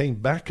and came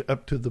back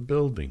up to the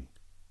building.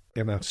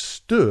 And I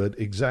stood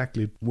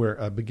exactly where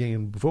I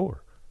began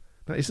before.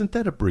 Now, isn't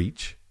that a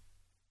breach?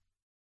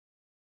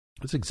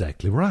 That's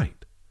exactly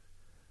right.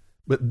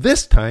 But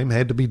this time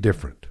had to be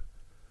different.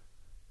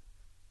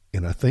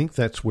 And I think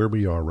that's where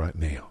we are right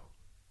now.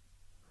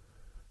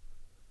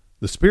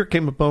 The Spirit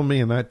came upon me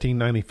in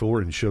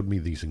 1994 and showed me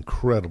these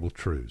incredible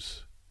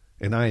truths.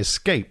 And I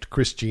escaped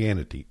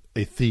Christianity,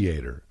 a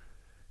theater.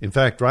 In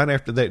fact, right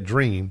after that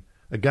dream,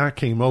 a guy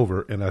came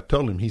over and I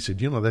told him, he said,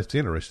 that's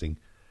interesting.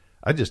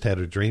 I just had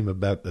a dream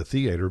about the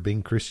theater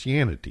being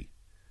Christianity.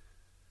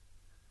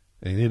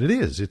 And it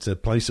is. It's a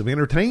place of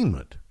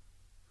entertainment.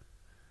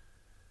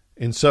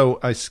 And so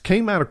I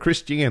came out of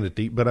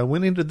Christianity, but I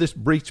went into this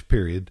breach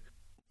period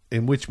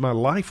in which my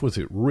life was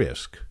at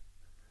risk.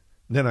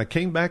 Then I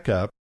came back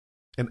up,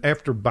 and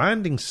after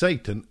binding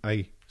Satan,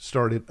 I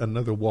started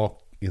another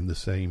walk in the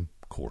same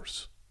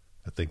course.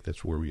 I think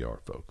that's where we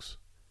are, folks.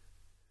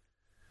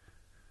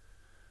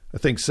 I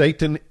think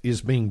Satan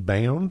is being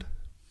bound,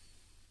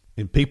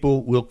 and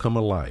people will come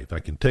alive. I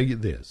can tell you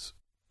this,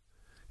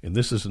 and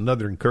this is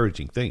another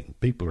encouraging thing.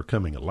 People are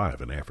coming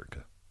alive in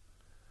Africa.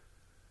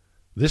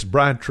 This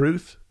bride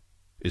truth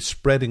is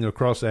spreading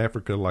across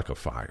Africa like a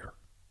fire.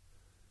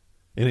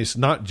 And it's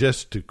not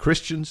just to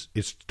Christians,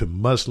 it's to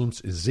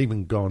Muslims. It's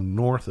even gone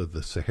north of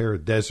the Sahara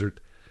Desert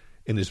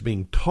and is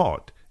being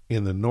taught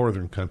in the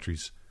northern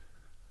countries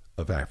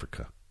of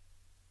Africa.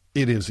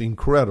 It is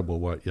incredible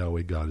what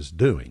Yahweh God is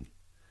doing.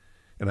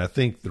 And I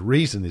think the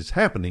reason it's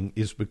happening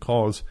is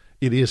because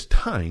it is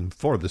time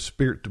for the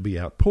Spirit to be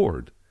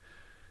outpoured.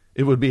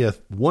 It would be a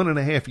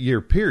 1.5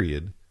 year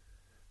period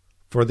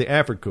for the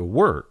Africa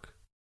work.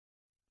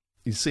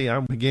 You see, I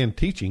began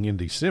teaching in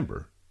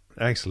December.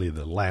 Actually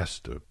the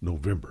last of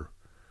November,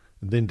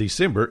 and then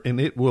December,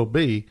 and it will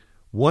be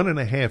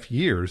 1.5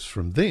 years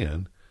from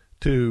then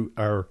to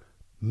our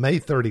May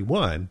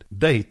 31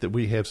 date that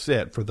we have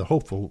set for the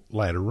hopeful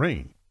latter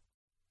rain.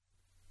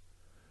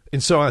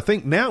 And so I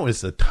think now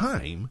is the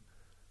time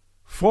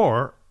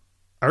for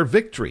our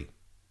victory.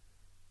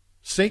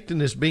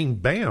 Satan is being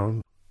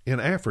bound in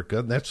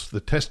Africa. That's the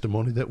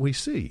testimony that we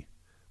see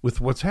with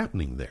what's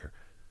happening there.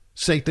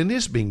 Satan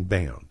is being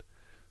bound.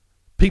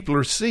 People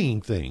are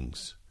seeing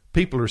things.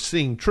 People are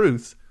seeing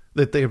truth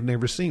that they have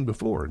never seen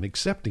before and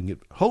accepting it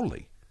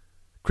wholly,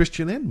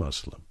 Christian and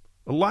Muslim,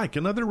 alike,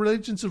 and other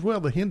religions as well,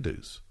 the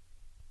Hindus.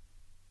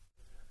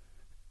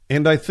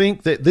 And I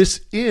think that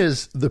this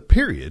is the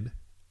period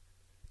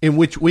in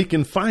which we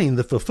can find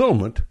the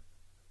fulfillment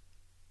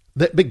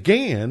that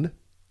began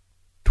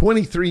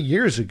 23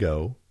 years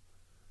ago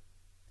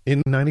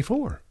in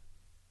 94.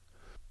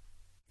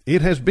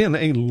 It has been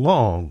a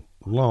long,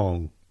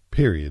 long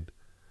period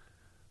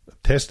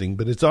testing,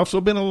 but it's also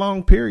been a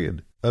long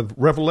period of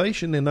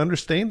revelation and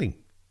understanding.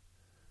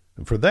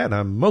 And for that,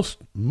 I'm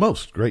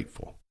most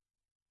grateful.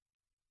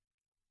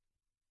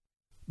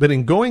 But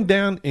in going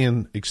down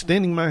and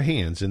extending my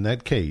hands in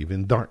that cave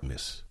in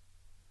darkness,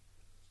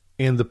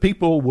 and the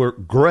people were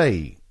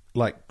gray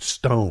like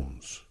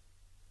stones.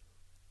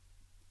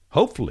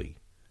 Hopefully,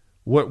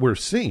 what we're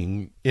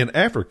seeing in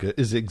Africa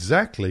is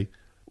exactly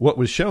what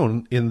was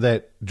shown in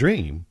that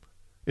dream,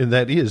 and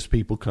that is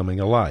people coming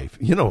alive.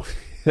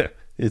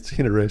 It's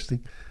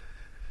interesting.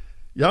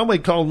 Yahweh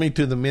called me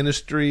to the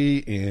ministry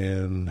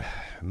in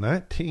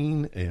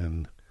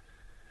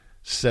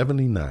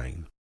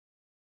 1979.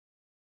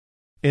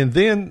 And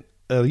then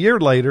a year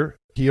later,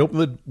 he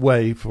opened the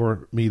way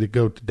for me to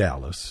go to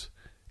Dallas,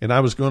 and I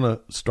was going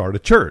to start a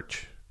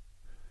church.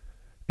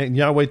 And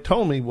Yahweh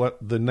told me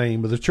what the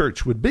name of the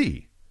church would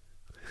be.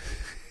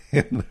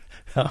 And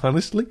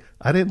honestly,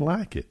 I didn't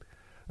like it.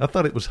 I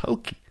thought it was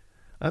hokey.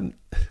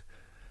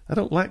 I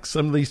don't like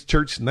some of these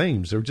church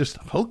names. They're just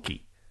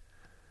hokey.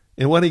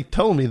 And what he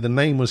told me the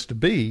name was to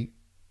be,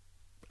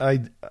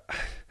 I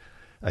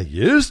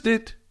used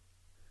it,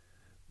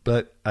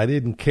 but I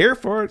didn't care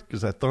for it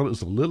because I thought it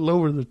was a little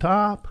over the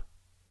top.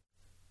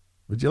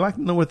 Would you like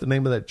to know what the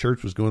name of that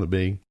church was going to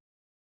be?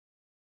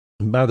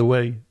 And by the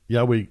way,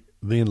 Yahweh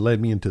then led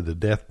me into the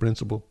death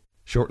principle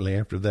shortly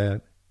after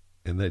that.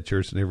 and that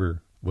church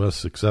never was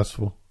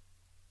successful.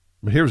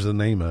 But here's the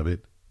name of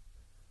it.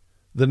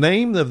 The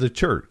name of the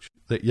church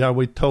that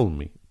Yahweh told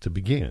me to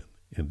begin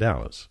in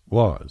Dallas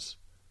was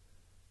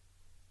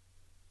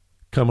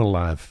Come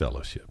Alive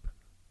Fellowship.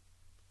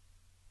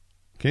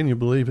 Can you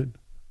believe it?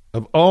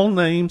 Of all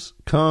names,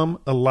 Come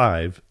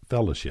Alive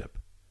Fellowship.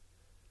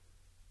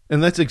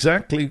 And that's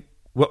exactly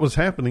what was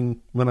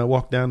happening when I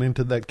walked down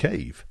into that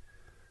cave.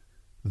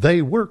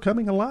 They were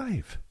coming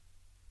alive.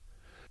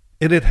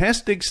 And it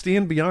has to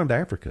extend beyond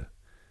Africa.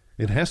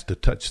 It has to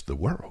touch the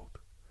world.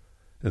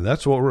 And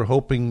that's what we're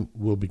hoping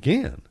will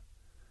begin,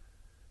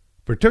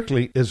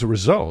 particularly as a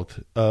result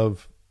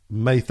of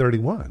May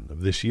 31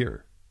 of this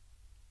year.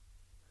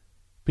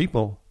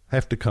 People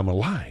have to come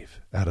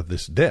alive out of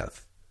this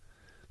death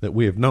that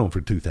we have known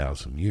for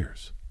 2,000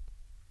 years.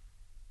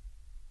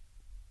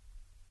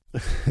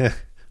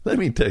 Let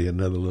me tell you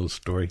another little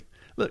story.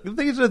 Look,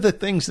 these are the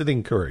things that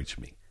encourage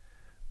me.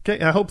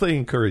 Okay, I hope they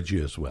encourage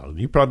you as well.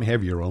 You probably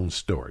have your own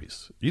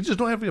stories. You just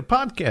don't have a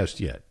podcast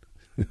yet.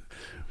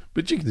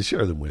 But you can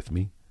share them with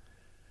me.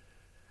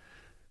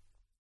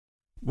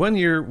 One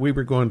year we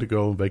were going to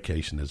go on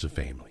vacation as a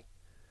family.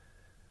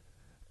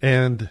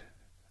 And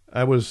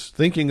I was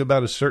thinking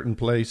about a certain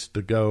place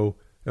to go.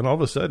 And all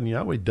of a sudden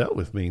Yahweh dealt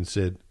with me and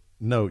said,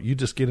 no, you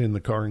just get in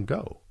the car and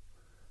go.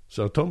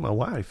 So I told my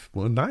wife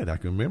one night, I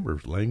can remember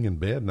laying in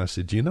bed, and I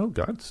said,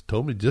 God's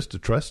told me just to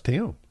trust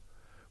him.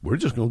 We're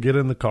just going to get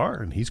in the car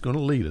and he's going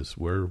to lead us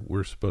where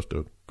we're supposed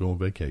to go on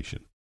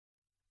vacation.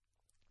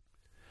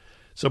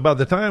 So by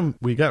the time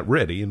we got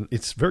ready, and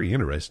it's very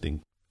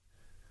interesting,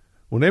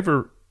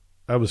 whenever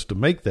I was to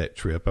make that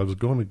trip, I was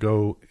going to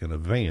go in a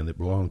van that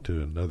belonged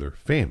to another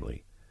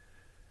family.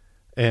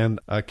 And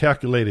I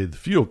calculated the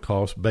fuel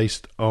cost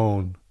based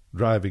on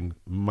driving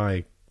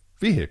my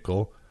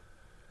vehicle,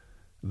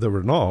 the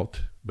Renault,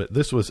 but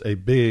this was a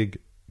big,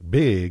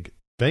 big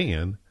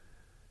van,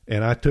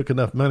 and I took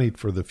enough money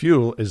for the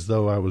fuel as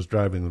though I was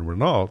driving the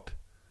Renault,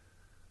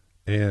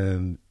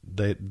 and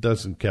that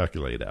doesn't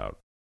calculate out.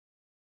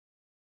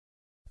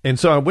 And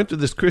so I went to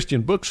this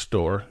Christian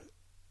bookstore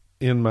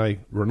in my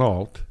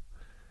Renault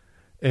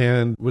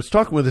and was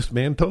talking with this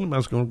man, told him I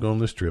was going to go on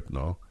this trip and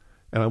all.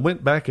 And I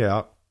went back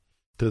out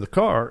to the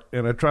car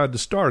and I tried to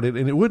start it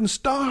and it wouldn't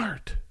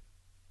start.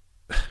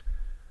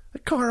 The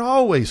car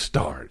always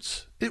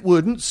starts. It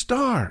wouldn't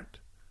start.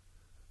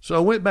 So I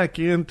went back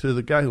in to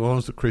the guy who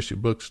owns the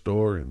Christian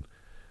bookstore and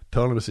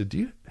told him, I said, do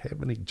you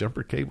have any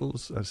jumper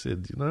cables? I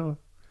said,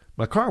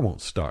 my car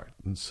won't start.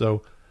 And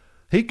so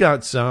he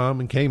got some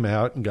and came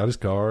out and got his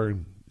car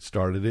and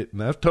started it.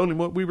 And I told him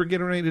what we were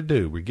getting ready to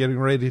do. We're getting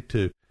ready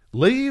to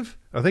leave,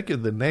 I think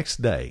the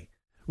next day.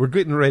 We're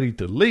getting ready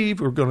to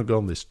leave. We're going to go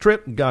on this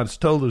trip. And God's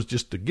told us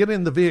just to get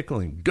in the vehicle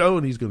and go,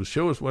 and he's going to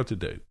show us what to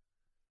do.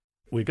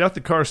 We got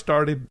the car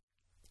started,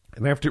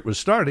 and after it was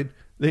started,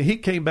 then he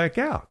came back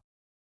out.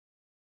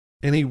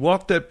 And he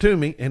walked up to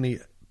me, and he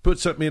put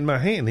something in my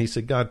hand. He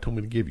said, God told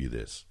me to give you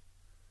this.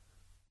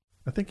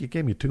 I think he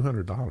gave me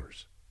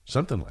 $200,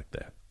 something like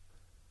that.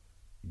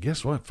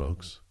 Guess what,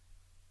 folks?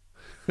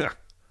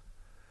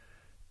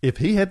 If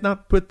he had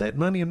not put that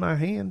money in my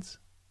hands,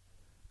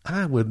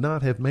 I would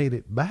not have made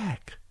it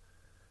back.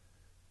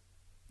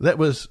 That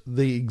was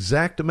the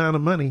exact amount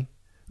of money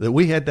that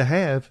we had to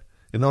have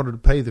in order to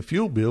pay the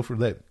fuel bill for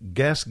that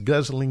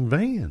gas-guzzling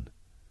van.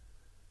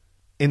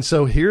 And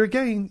so here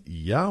again,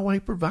 Yahweh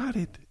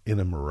provided in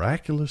a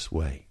miraculous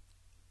way.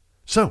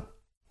 So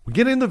we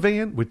get in the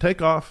van, we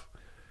take off,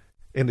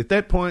 and at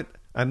that point,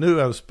 I knew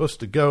I was supposed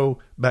to go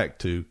back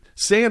to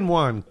San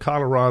Juan,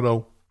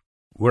 Colorado,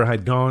 where I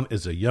had gone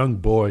as a young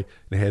boy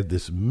and had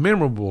this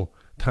memorable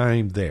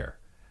time there.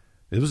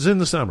 It was in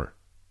the summer.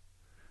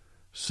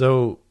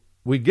 So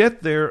we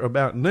get there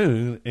about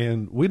noon,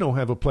 and we don't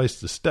have a place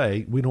to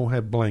stay. We don't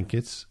have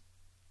blankets.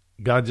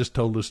 God just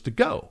told us to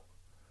go.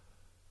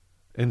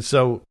 And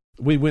so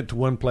we went to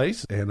one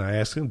place, and I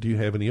asked him, do you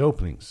have any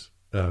openings?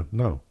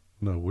 No,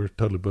 we're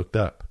totally booked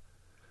up.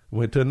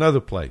 Went to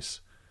another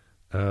place.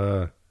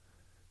 That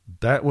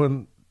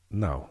one,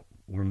 no,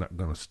 we're not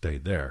going to stay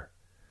there.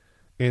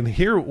 And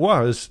here it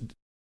was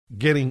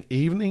getting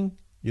evening.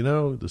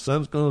 The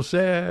sun's going to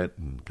set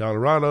in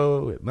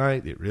Colorado at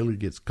night. It really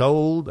gets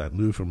cold. I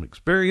knew from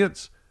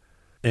experience.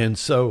 And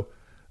so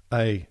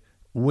I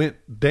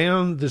went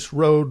down this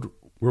road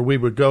where we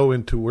would go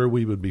into where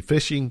we would be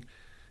fishing.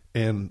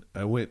 And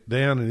I went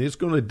down, and it's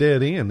going to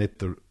dead end at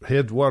the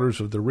headwaters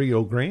of the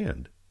Rio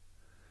Grande.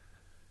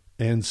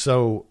 And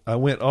so I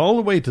went all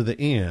the way to the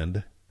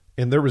end,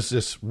 and there was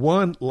this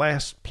one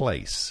last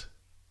place.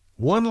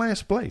 One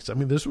last place. I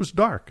mean, this was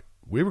dark.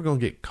 We were going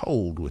to get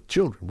cold with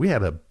children. We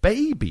had a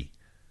baby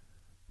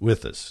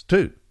with us,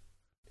 too,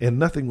 and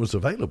nothing was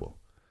available.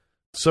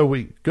 So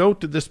we go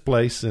to this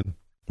place, and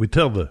we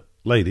tell the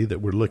lady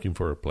that we're looking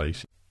for a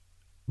place.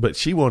 But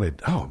she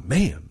wanted, oh,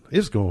 man,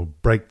 it's going to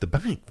break the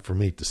bank for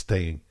me to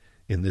stay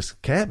in this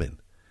cabin.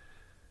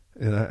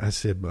 And I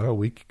said, well,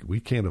 we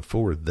can't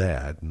afford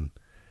that. And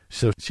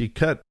so she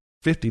cut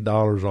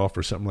 $50 off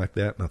or something like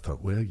that. And I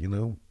thought,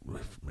 well,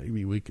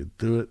 maybe we could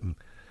do it. And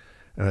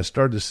And I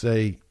started to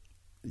say,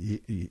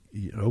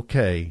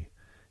 okay.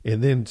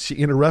 And then she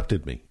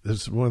interrupted me.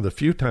 This is one of the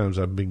few times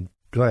I've been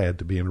glad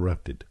to be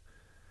interrupted.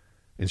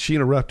 And she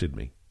interrupted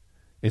me.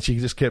 And she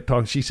just kept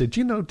talking. She said,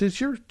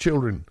 does your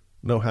children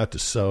know how to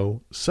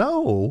sew?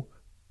 Sew?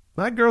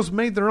 My girls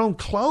made their own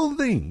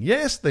clothing.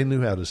 Yes, they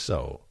knew how to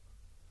sew.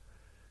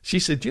 She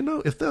said,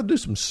 if they'll do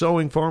some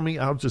sewing for me,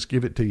 I'll just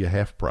give it to you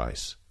half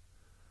price.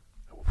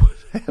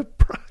 Half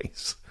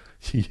price?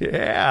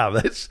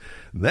 Yeah,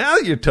 now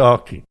you're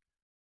talking.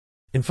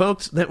 And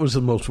folks, that was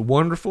the most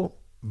wonderful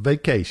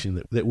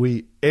vacation that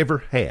we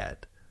ever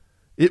had.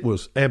 It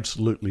was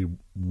absolutely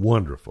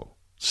wonderful.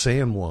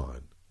 San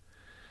Juan.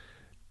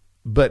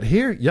 But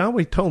here,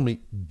 Yahweh told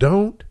me,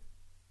 don't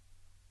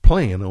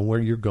plan on where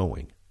you're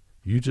going.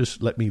 You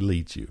just let me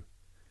lead you.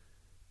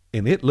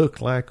 And it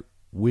looked like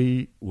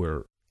we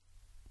were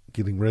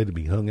getting ready to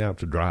be hung out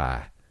to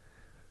dry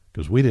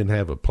because we didn't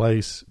have a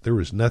place. There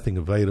was nothing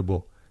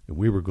available, and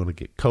we were going to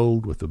get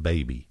cold with a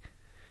baby.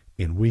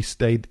 And we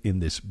stayed in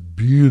this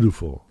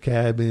beautiful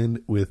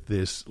cabin with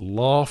this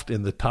loft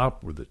in the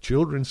top where the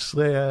children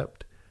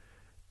slept.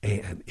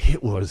 And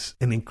it was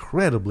an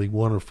incredibly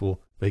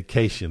wonderful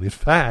vacation. In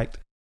fact,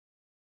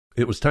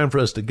 it was time for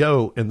us to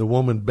go, and the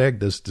woman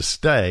begged us to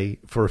stay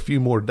for a few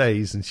more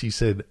days. And she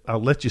said,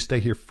 I'll let you stay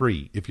here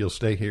free if you'll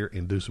stay here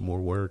and do some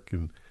more work.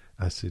 And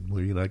I said,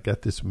 well, I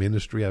got this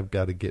ministry I've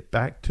got to get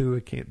back to. I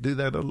can't do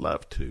that. I'd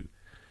love to,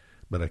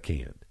 but I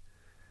can't.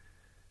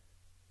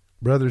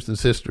 Brothers and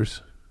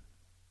sisters,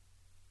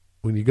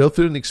 when you go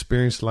through an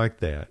experience like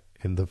that,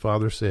 and the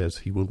Father says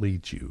he will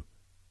lead you,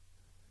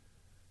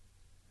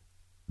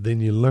 then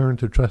you learn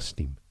to trust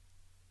him.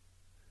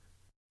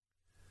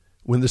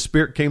 When the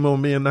Spirit came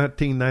on me in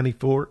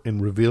 1994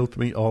 and revealed to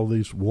me all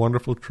these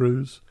wonderful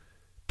truths,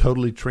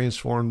 totally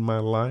transformed my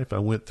life. I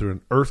went through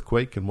an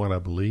earthquake in what I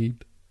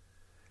believed,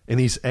 and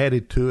he's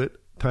added to it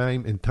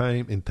time and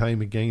time and time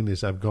again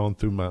as I've gone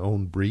through my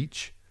own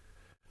breach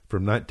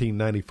from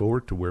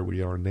 1994 to where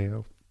we are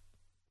now.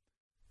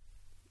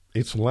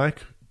 It's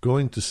like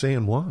going to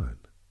San Juan.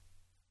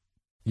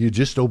 You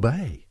just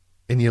obey,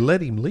 and you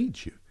let him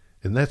lead you.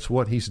 And that's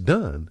what he's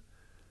done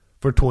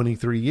for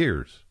 23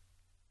 years.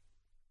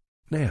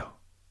 Now,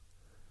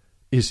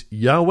 is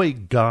Yahweh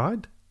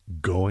God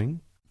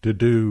going to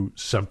do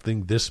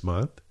something this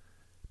month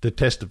to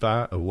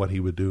testify of what he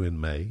would do in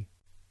May?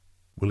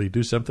 Will he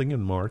do something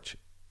in March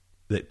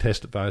that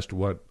testifies to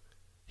what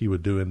he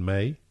would do in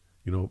May?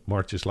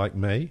 March is like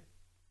May.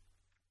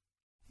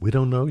 We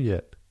don't know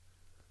yet.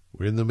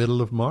 We're in the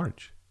middle of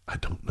March. I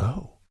don't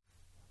know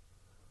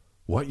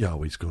what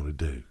Yahweh's going to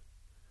do.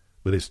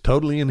 But it's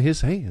totally in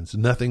his hands.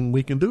 Nothing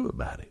we can do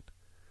about it.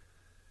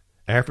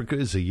 Africa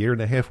is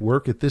 1.5 years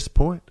work at this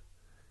point.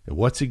 And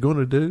what's he going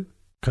to do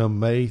come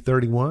May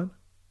 31?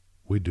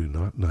 We do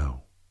not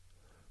know.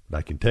 But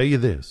I can tell you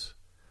this.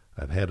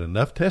 I've had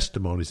enough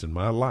testimonies in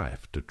my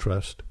life to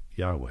trust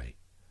Yahweh.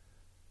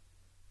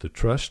 To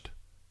trust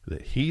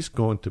that he's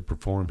going to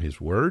perform his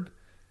word.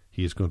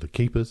 He is going to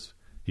keep us.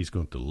 He's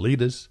going to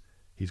lead us.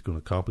 He's going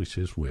to accomplish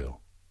his will.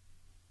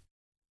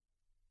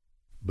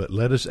 But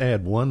let us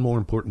add one more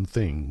important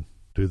thing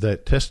to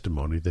that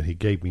testimony that he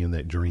gave me in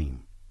that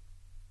dream.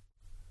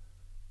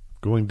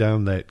 Going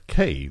down that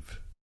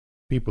cave,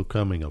 people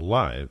coming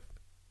alive,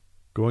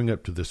 going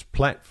up to this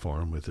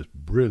platform with this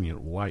brilliant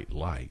white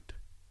light,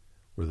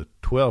 where the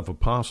 12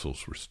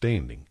 apostles were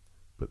standing,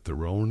 but there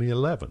were only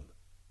 11.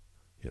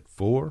 Yet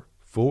 4,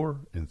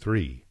 4, and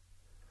 3.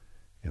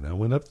 And I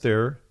went up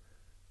there,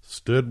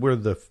 stood where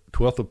the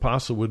 12th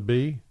apostle would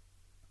be,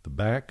 the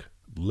back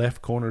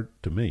left corner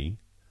to me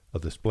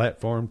of this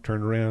platform,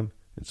 turned around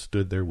and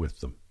stood there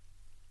with them.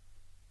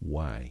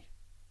 Why?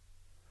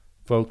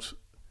 Folks,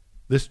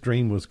 this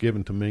dream was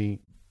given to me,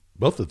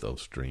 both of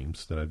those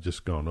dreams that I've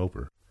just gone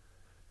over,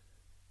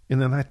 in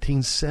the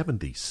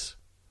 1970s.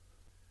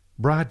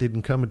 Bride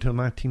didn't come until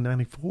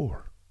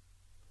 1994.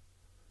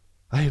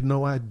 I had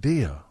no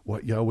idea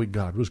what Yahweh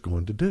God was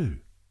going to do.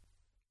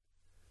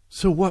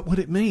 So what would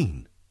it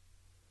mean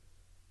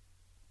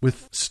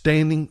with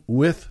standing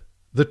with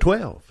the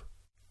 12?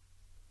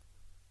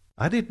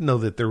 I didn't know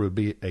that there would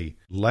be a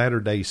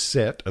latter-day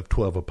set of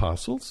 12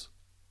 apostles.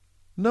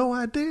 No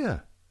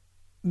idea.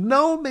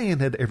 No man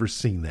had ever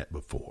seen that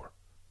before.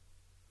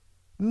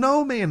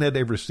 No man had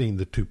ever seen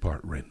the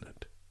two-part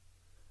remnant.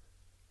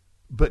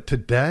 But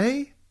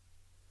today,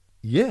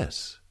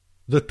 yes,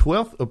 the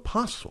 12th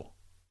apostle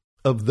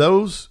of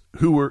those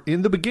who were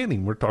in the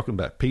beginning, we're talking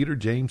about Peter,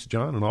 James,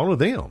 John, and all of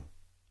them.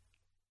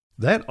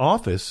 That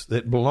office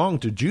that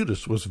belonged to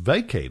Judas was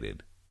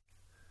vacated.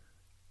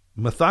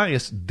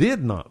 Matthias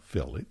did not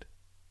fill it.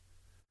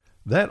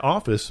 That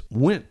office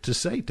went to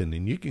Satan,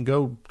 and you can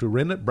go to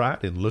Rennet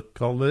Bright and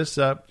look all this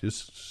up.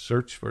 Just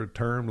search for a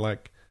term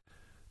like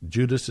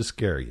Judas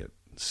Iscariot,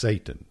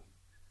 Satan,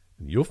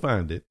 and you'll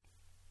find it.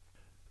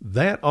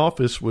 That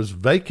office was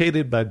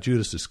vacated by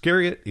Judas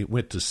Iscariot. It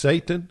went to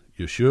Satan.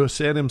 Yeshua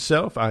said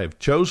himself, I have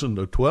chosen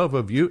the 12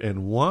 of you,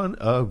 and one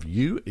of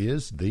you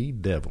is the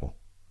devil.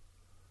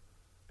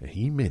 And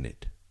he meant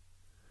it.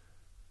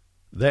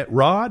 That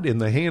rod in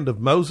the hand of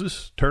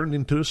Moses turned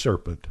into a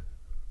serpent.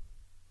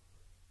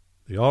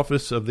 The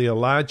office of the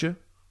Elijah,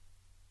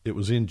 it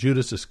was in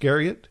Judas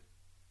Iscariot.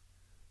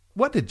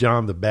 What did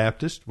John the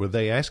Baptist, where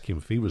they asked him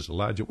if he was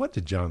Elijah, what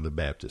did John the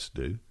Baptist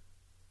do?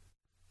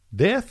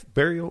 Death,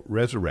 burial,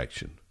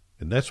 resurrection.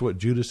 And that's what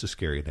Judas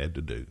Iscariot had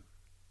to do.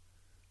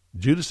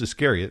 Judas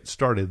Iscariot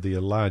started the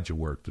Elijah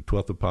work, the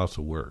 12th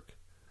apostle work,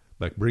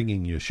 by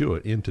bringing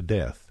Yeshua into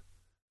death.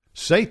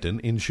 Satan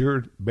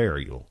ensured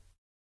burial.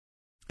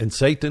 And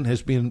Satan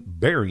has been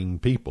burying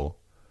people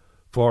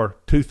for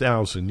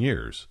 2,000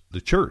 years,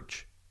 the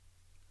church.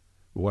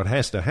 What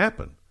has to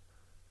happen?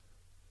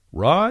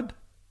 Rod,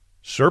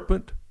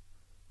 serpent,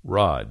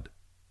 rod.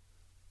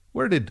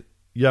 Where did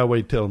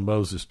Yahweh tell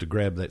Moses to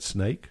grab that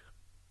snake?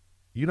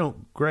 You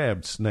don't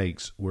grab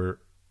snakes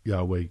where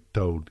Yahweh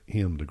told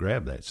him to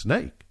grab that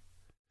snake.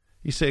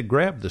 He said,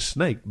 grab the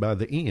snake by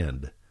the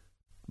end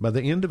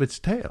of its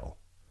tail.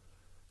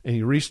 And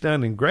he reached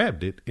down and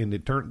grabbed it, and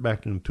it turned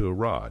back into a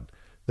rod.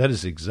 That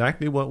is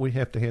exactly what we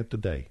have to have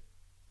today.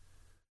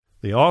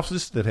 The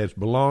office that has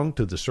belonged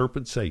to the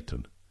serpent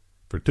Satan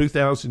for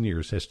 2,000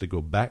 years has to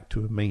go back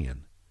to a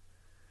man.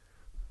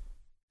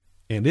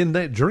 And in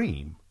that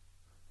dream,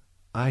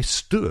 I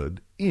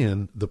stood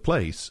in the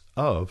place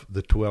of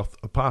the 12th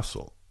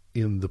apostle,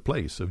 in the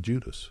place of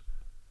Judas.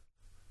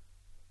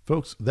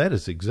 Folks, that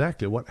is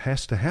exactly what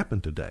has to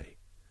happen today.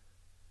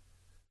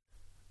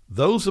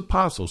 Those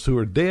apostles who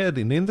are dead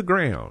and in the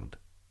ground,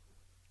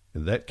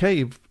 and that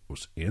cave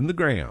was in the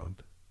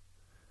ground,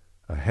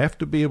 I have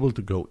to be able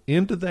to go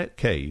into that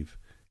cave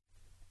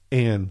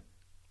and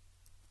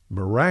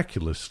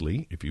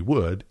miraculously, if you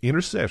would,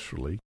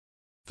 intercessorily,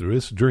 through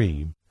this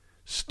dream,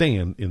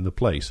 stand in the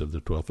place of the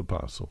 12th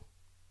apostle.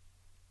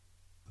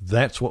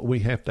 That's what we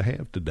have to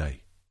have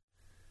today.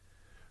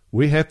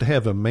 We have to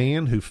have a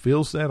man who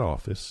fills that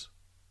office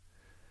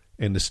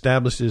and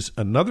establishes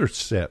another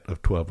set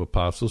of 12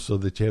 apostles so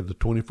that you have the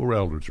 24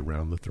 elders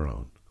around the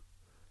throne.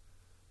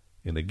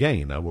 And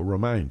again, I will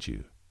remind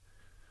you,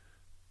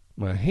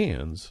 my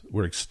hands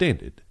were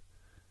extended,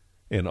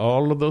 and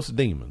all of those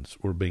demons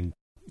were being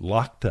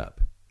locked up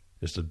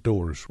as the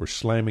doors were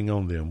slamming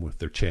on them with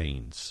their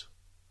chains.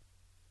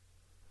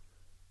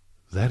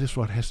 That is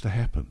what has to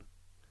happen.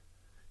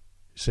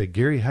 You say,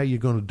 Gary, how are you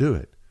going to do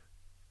it?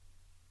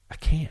 I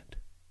can't.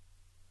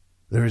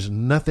 There is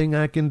nothing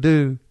I can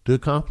do to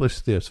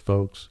accomplish this,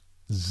 folks.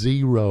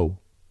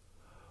 Zero.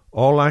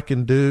 All I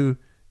can do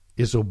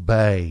is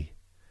obey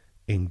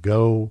and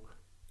go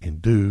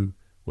and do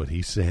what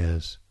he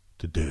says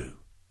to do.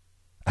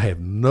 I have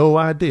no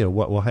idea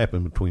what will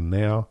happen between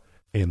now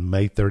and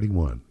May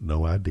 31.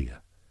 No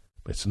idea.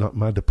 It's not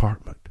my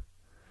department.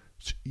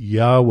 It's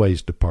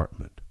Yahweh's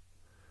department.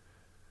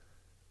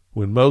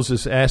 When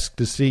Moses asked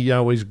to see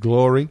Yahweh's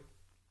glory,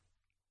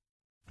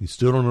 he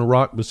stood on a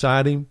rock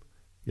beside him.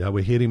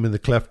 Yahweh hit him in the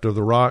cleft of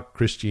the rock.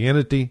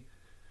 Christianity.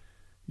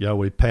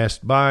 Yahweh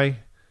passed by.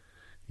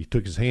 He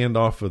took his hand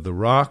off of the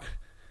rock,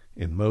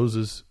 and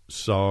Moses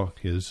saw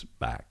his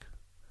back.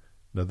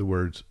 In other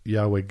words,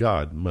 Yahweh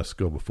God must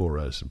go before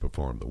us and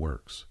perform the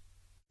works.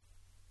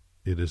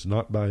 It is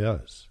not by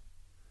us.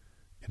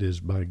 It is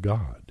by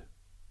God.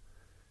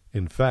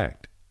 In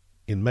fact,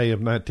 in May of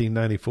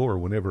 1994,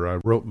 whenever I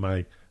wrote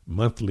my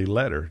monthly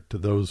letter to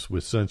those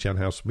with Sunshine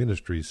House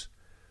Ministries,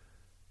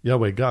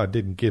 Yahweh God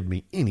didn't give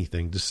me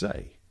anything to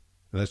say.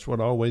 And that's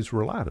what I always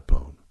relied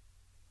upon.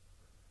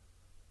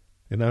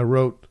 And I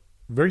wrote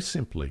very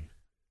simply,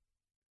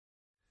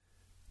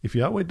 if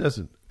Yahweh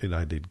doesn't, and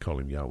I did call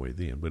him Yahweh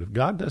then, but if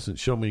God doesn't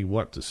show me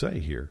what to say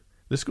here,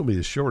 this is going to be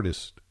the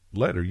shortest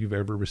letter you've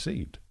ever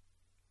received.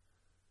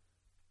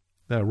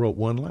 Now I wrote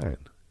one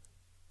line.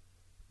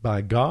 By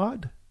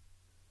God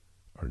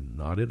or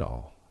not at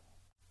all.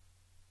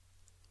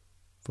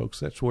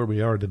 Folks, that's where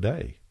we are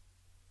today.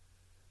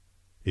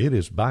 It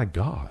is by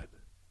God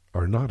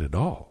or not at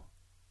all.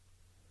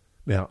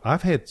 Now,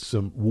 I've had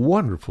some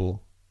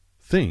wonderful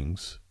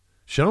things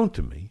shown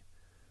to me,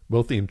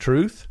 both in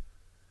truth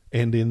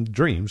and in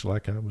dreams,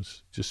 like I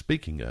was just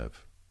speaking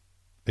of.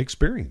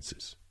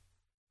 Experiences.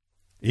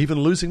 Even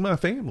losing my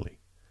family.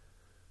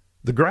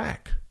 The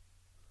Grack.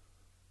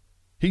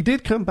 He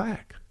did come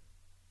back.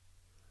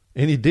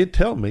 And he did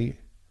tell me,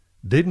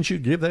 didn't you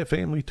give that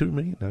family to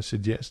me? And I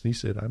said, yes. And he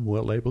said, I'm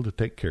well able to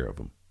take care of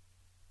them.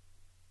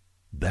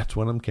 That's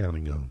what I'm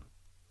counting on.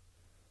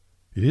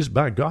 It is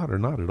by God or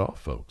not at all,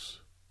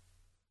 folks.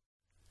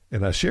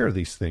 And I share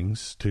these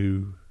things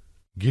to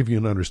give you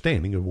an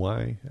understanding of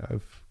why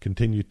I've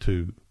continued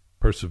to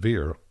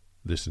persevere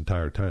this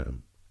entire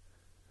time.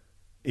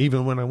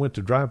 Even when I went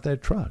to drive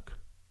that truck,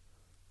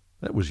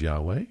 that was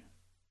Yahweh.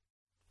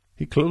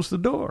 He closed the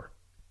door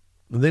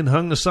and then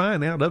hung a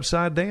sign out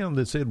upside down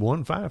that said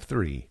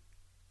 153,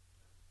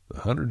 the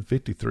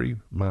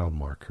 153-mile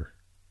marker.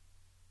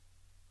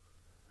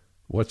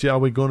 What's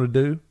Yahweh going to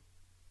do?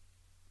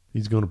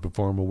 He's going to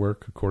perform a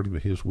work according to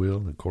his will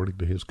and according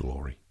to his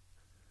glory.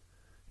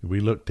 We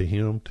look to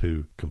him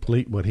to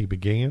complete what he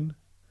began.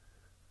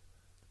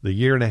 The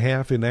year and a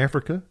half in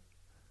Africa,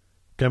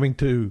 coming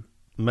to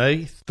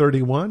May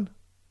 31,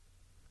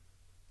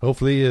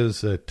 Hopefully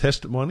is a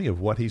testimony of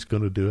what he's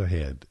going to do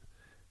ahead.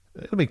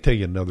 Let me tell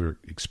you another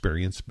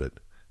experience, but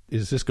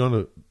is this going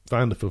to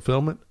find the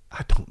fulfillment?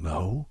 I don't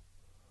know.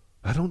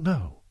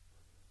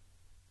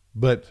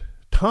 But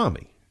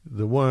Tommy,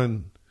 the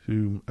one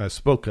whom I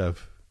spoke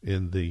of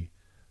in the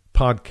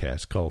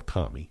podcast called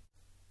Tommy,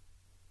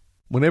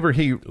 whenever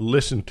he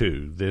listened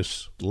to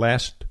this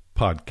last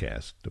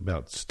podcast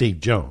about Steve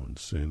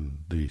Jones and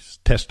the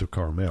test of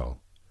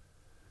Carmel,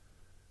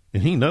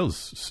 and he knows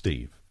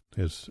Steve,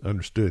 has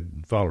understood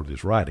and followed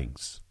his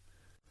writings,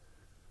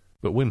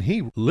 but when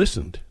he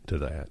listened to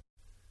that,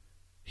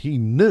 he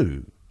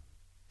knew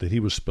that he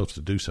was supposed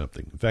to do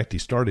something. In fact, he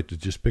started to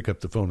just pick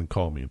up the phone and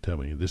call me and tell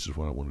me, this is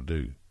what I want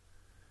to do.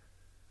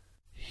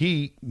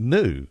 He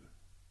knew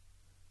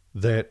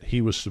that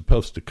he was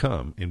supposed to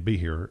come and be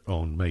here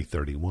on May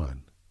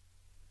 31.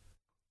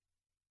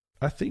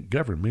 I think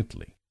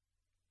governmentally.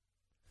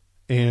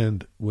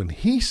 And when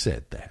he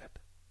said that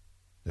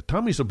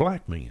Tommy's a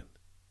black man,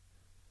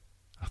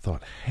 I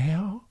thought,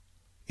 how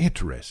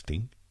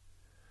interesting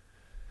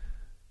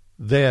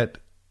that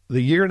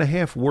the 1.5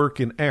 year work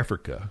in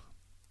Africa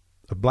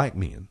of black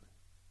men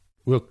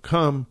will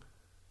come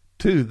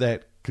to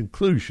that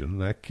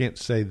conclusion. I can't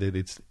say that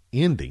it's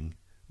ending,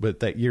 but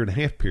that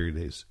 1.5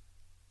 period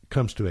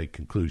comes to a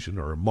conclusion,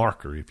 or a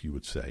marker, if you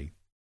would say.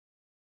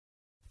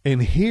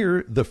 And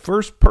here, the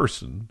first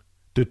person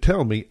to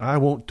tell me I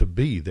want to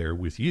be there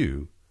with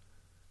you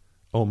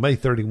on May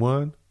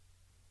 31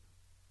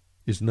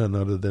 is none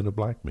other than a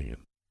black man.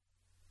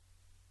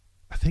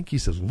 I think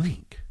he's a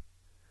link.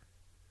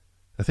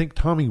 I think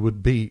Tommy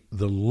would be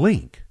the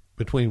link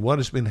between what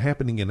has been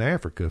happening in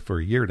Africa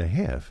for 1.5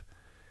 years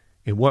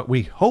and what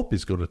we hope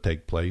is going to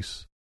take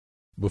place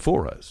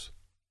before us.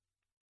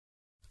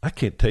 I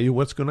can't tell you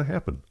what's going to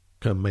happen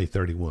come May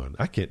 31.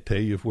 I can't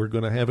tell you if we're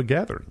going to have a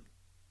gathering.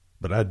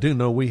 But I do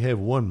know we have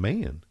one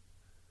man,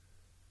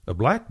 a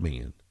black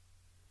man,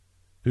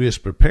 who is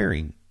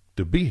preparing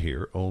to be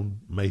here on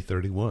May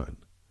 31.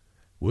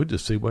 We'll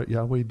just see what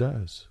Yahweh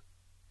does.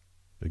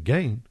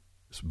 Again,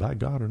 it's by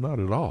God or not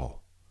at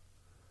all.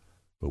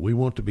 But we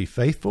want to be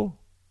faithful.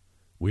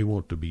 We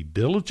want to be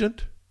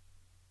diligent.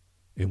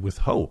 And with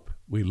hope,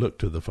 we look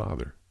to the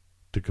Father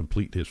to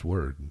complete His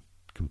word and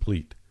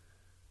complete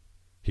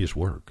His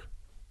work.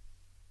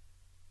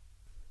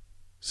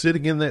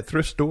 Sitting in that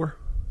thrift store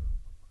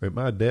at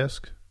my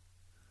desk,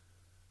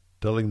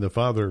 telling the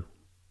Father,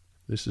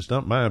 this is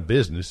not my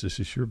business. This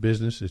is your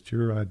business. It's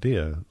your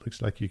idea.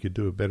 Looks like you could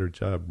do a better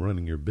job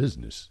running your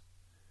business.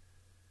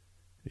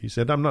 He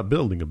said, I'm not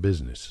building a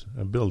business.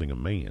 I'm building a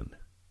man.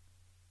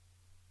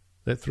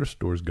 That thrift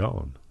store is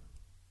gone.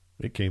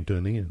 It came to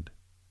an end.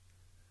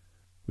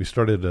 We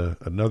started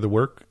another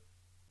work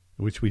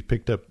in which we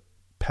picked up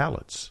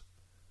pallets.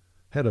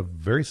 Had a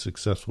very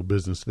successful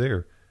business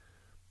there.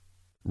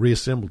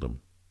 Reassembled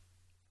them.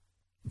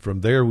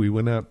 From there, we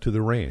went out to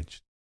the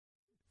ranch.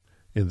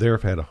 And there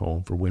I've had a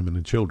home for women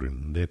and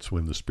children. And that's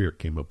when the Spirit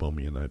came up on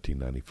me in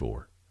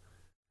 1994.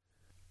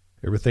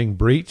 Everything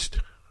breached,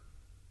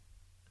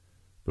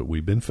 but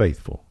we've been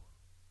faithful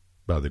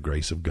by the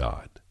grace of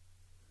God.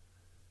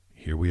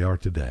 Here we are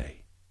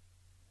today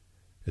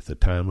at the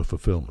time of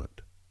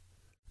fulfillment.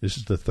 This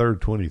is the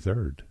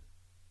 23rd.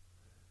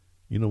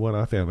 You know what?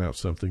 I found out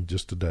something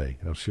just today.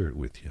 I'll share it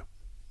with you.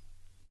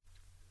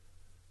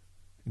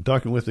 In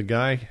talking with the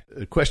guy,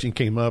 a question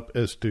came up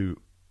as to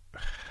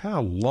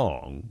how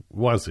long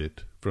was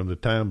it from the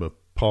time of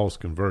Paul's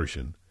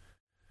conversion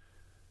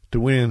to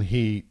when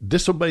he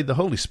disobeyed the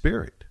Holy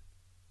Spirit?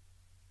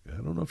 I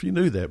don't know if you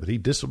knew that, but he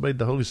disobeyed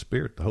the Holy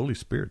Spirit. The Holy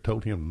Spirit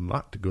told him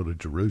not to go to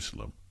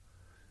Jerusalem.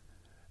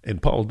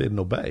 And Paul didn't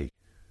obey.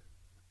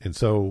 And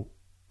so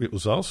it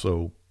was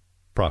also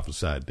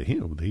prophesied to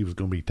him that he was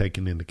going to be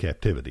taken into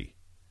captivity.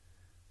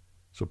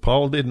 So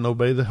Paul didn't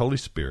obey the Holy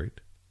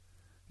Spirit.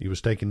 He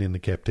was taken into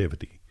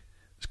captivity.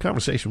 This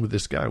conversation with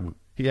this guy,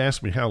 he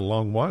asked me how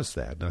long was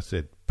that? And I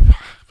said,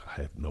 I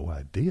have no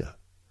idea.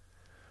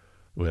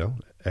 Well,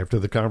 after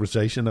the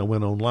conversation, I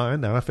went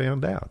online and I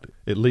found out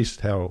at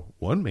least how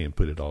one man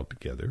put it all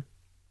together.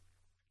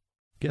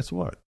 Guess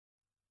what?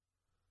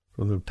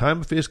 From the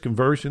time of his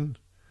conversion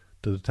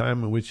to the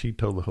time in which he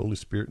told the Holy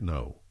Spirit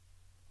no,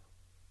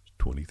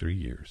 23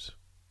 years.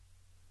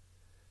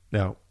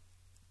 Now,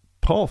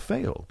 Paul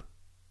failed,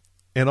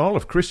 and all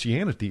of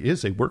Christianity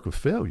is a work of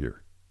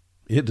failure.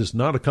 It does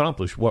not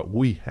accomplish what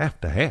we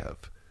have to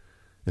have,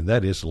 and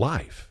that is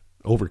life,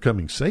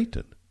 overcoming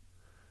Satan.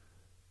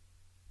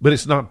 But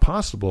it's not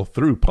possible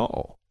through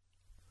Paul,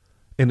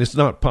 and it's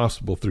not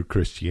possible through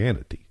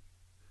Christianity.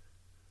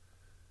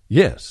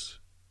 Yes,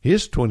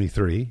 his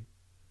 23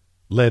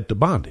 led to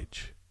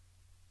bondage.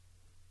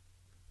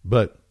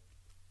 But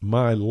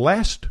my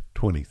last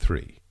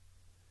 23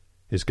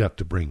 has got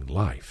to bring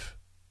life.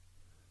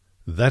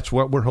 That's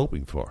what we're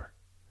hoping for.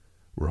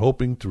 We're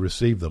hoping to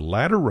receive the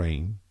latter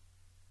rain.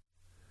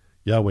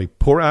 Yahweh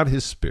pour out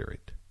His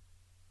Spirit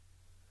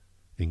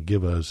and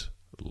give us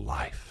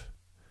life.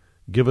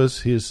 Give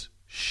us His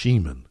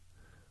shemen,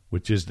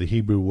 which is the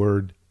Hebrew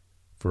word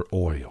for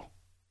oil.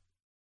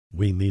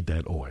 We need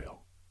that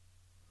oil.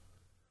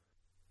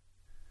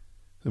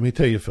 Let me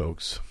tell you,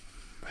 folks,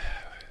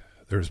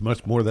 there's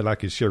much more that I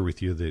could share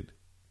with you that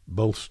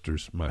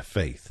bolsters my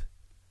faith.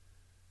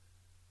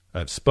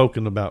 I've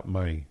spoken about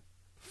my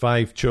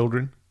 5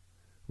 children,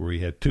 where we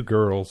had 2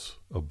 girls,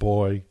 a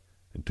boy,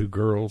 and 2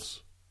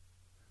 girls.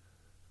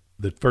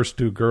 The first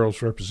 2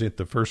 girls represent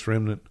the first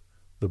remnant.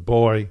 The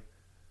boy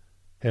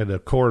had a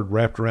cord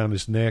wrapped around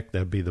his neck.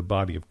 That'd be the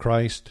body of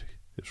Christ.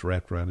 It's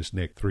wrapped around his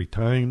neck 3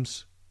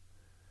 times.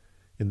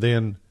 And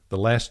then the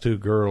last 2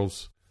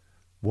 girls,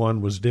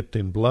 one was dipped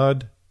in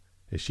blood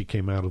as she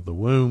came out of the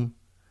womb,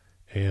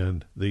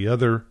 and the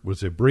other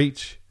was a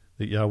breach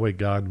that Yahweh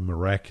God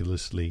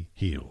miraculously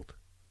healed,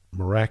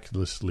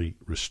 miraculously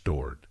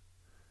restored.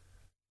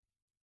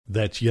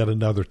 That's yet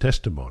another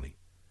testimony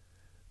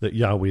that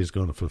Yahweh is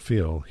going to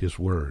fulfill his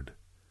word.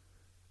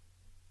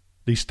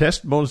 These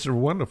testimonies are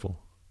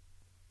wonderful,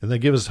 and they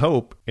give us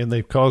hope, and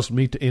they've caused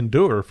me to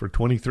endure for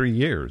 23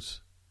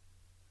 years.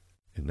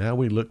 And now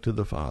we look to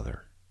the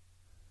Father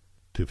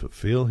to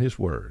fulfill his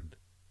word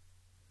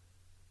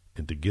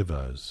and to give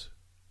us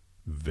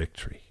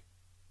victory.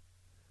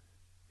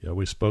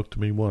 Yahweh spoke to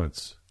me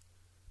once.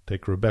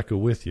 Take Rebecca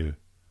with you.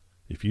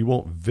 If you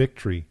want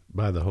victory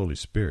by the Holy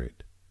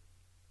Spirit,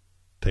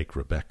 take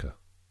Rebecca.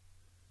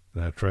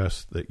 And I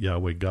trust that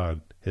Yahweh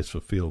God has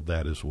fulfilled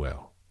that as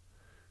well.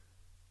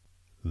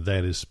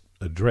 That is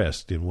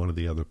addressed in one of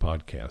the other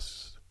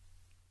podcasts.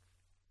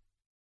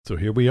 So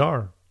here we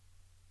are,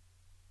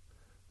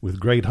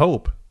 with great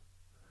hope,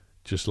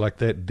 just like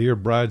that dear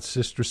bride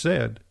sister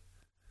said.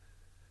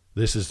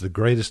 This is the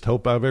greatest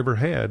hope I've ever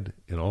had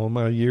in all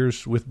my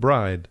years with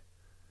Bride.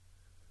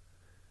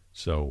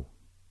 So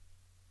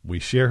we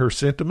share her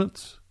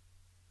sentiments,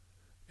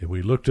 and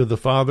we look to the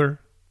Father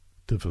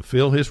to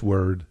fulfill his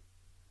word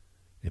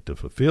and to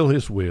fulfill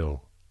his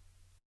will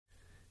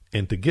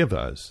and to give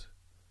us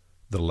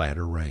the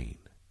latter rain.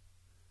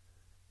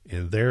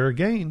 And there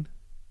again,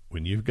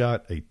 when you've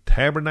got a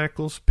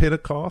Tabernacles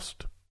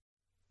Pentecost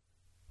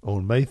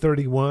on May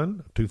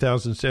 31,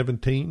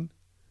 2017,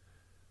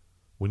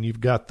 when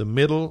you've got the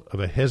middle of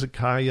a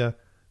Hezekiah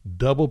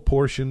double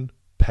portion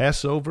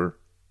Passover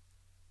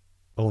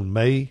on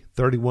May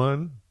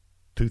 31,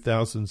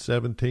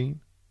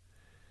 2017,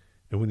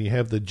 and when you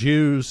have the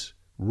Jews'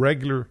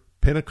 regular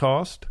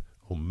Pentecost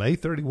on May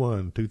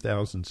 31,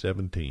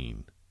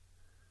 2017,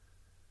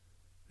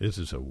 this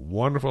is a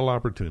wonderful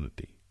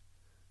opportunity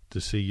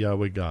to see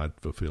Yahweh God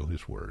fulfill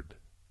his word.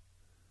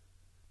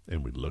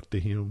 And we look to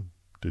him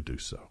to do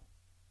so.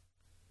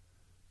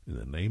 In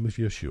the name of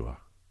Yeshua,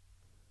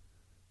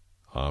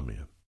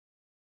 amen.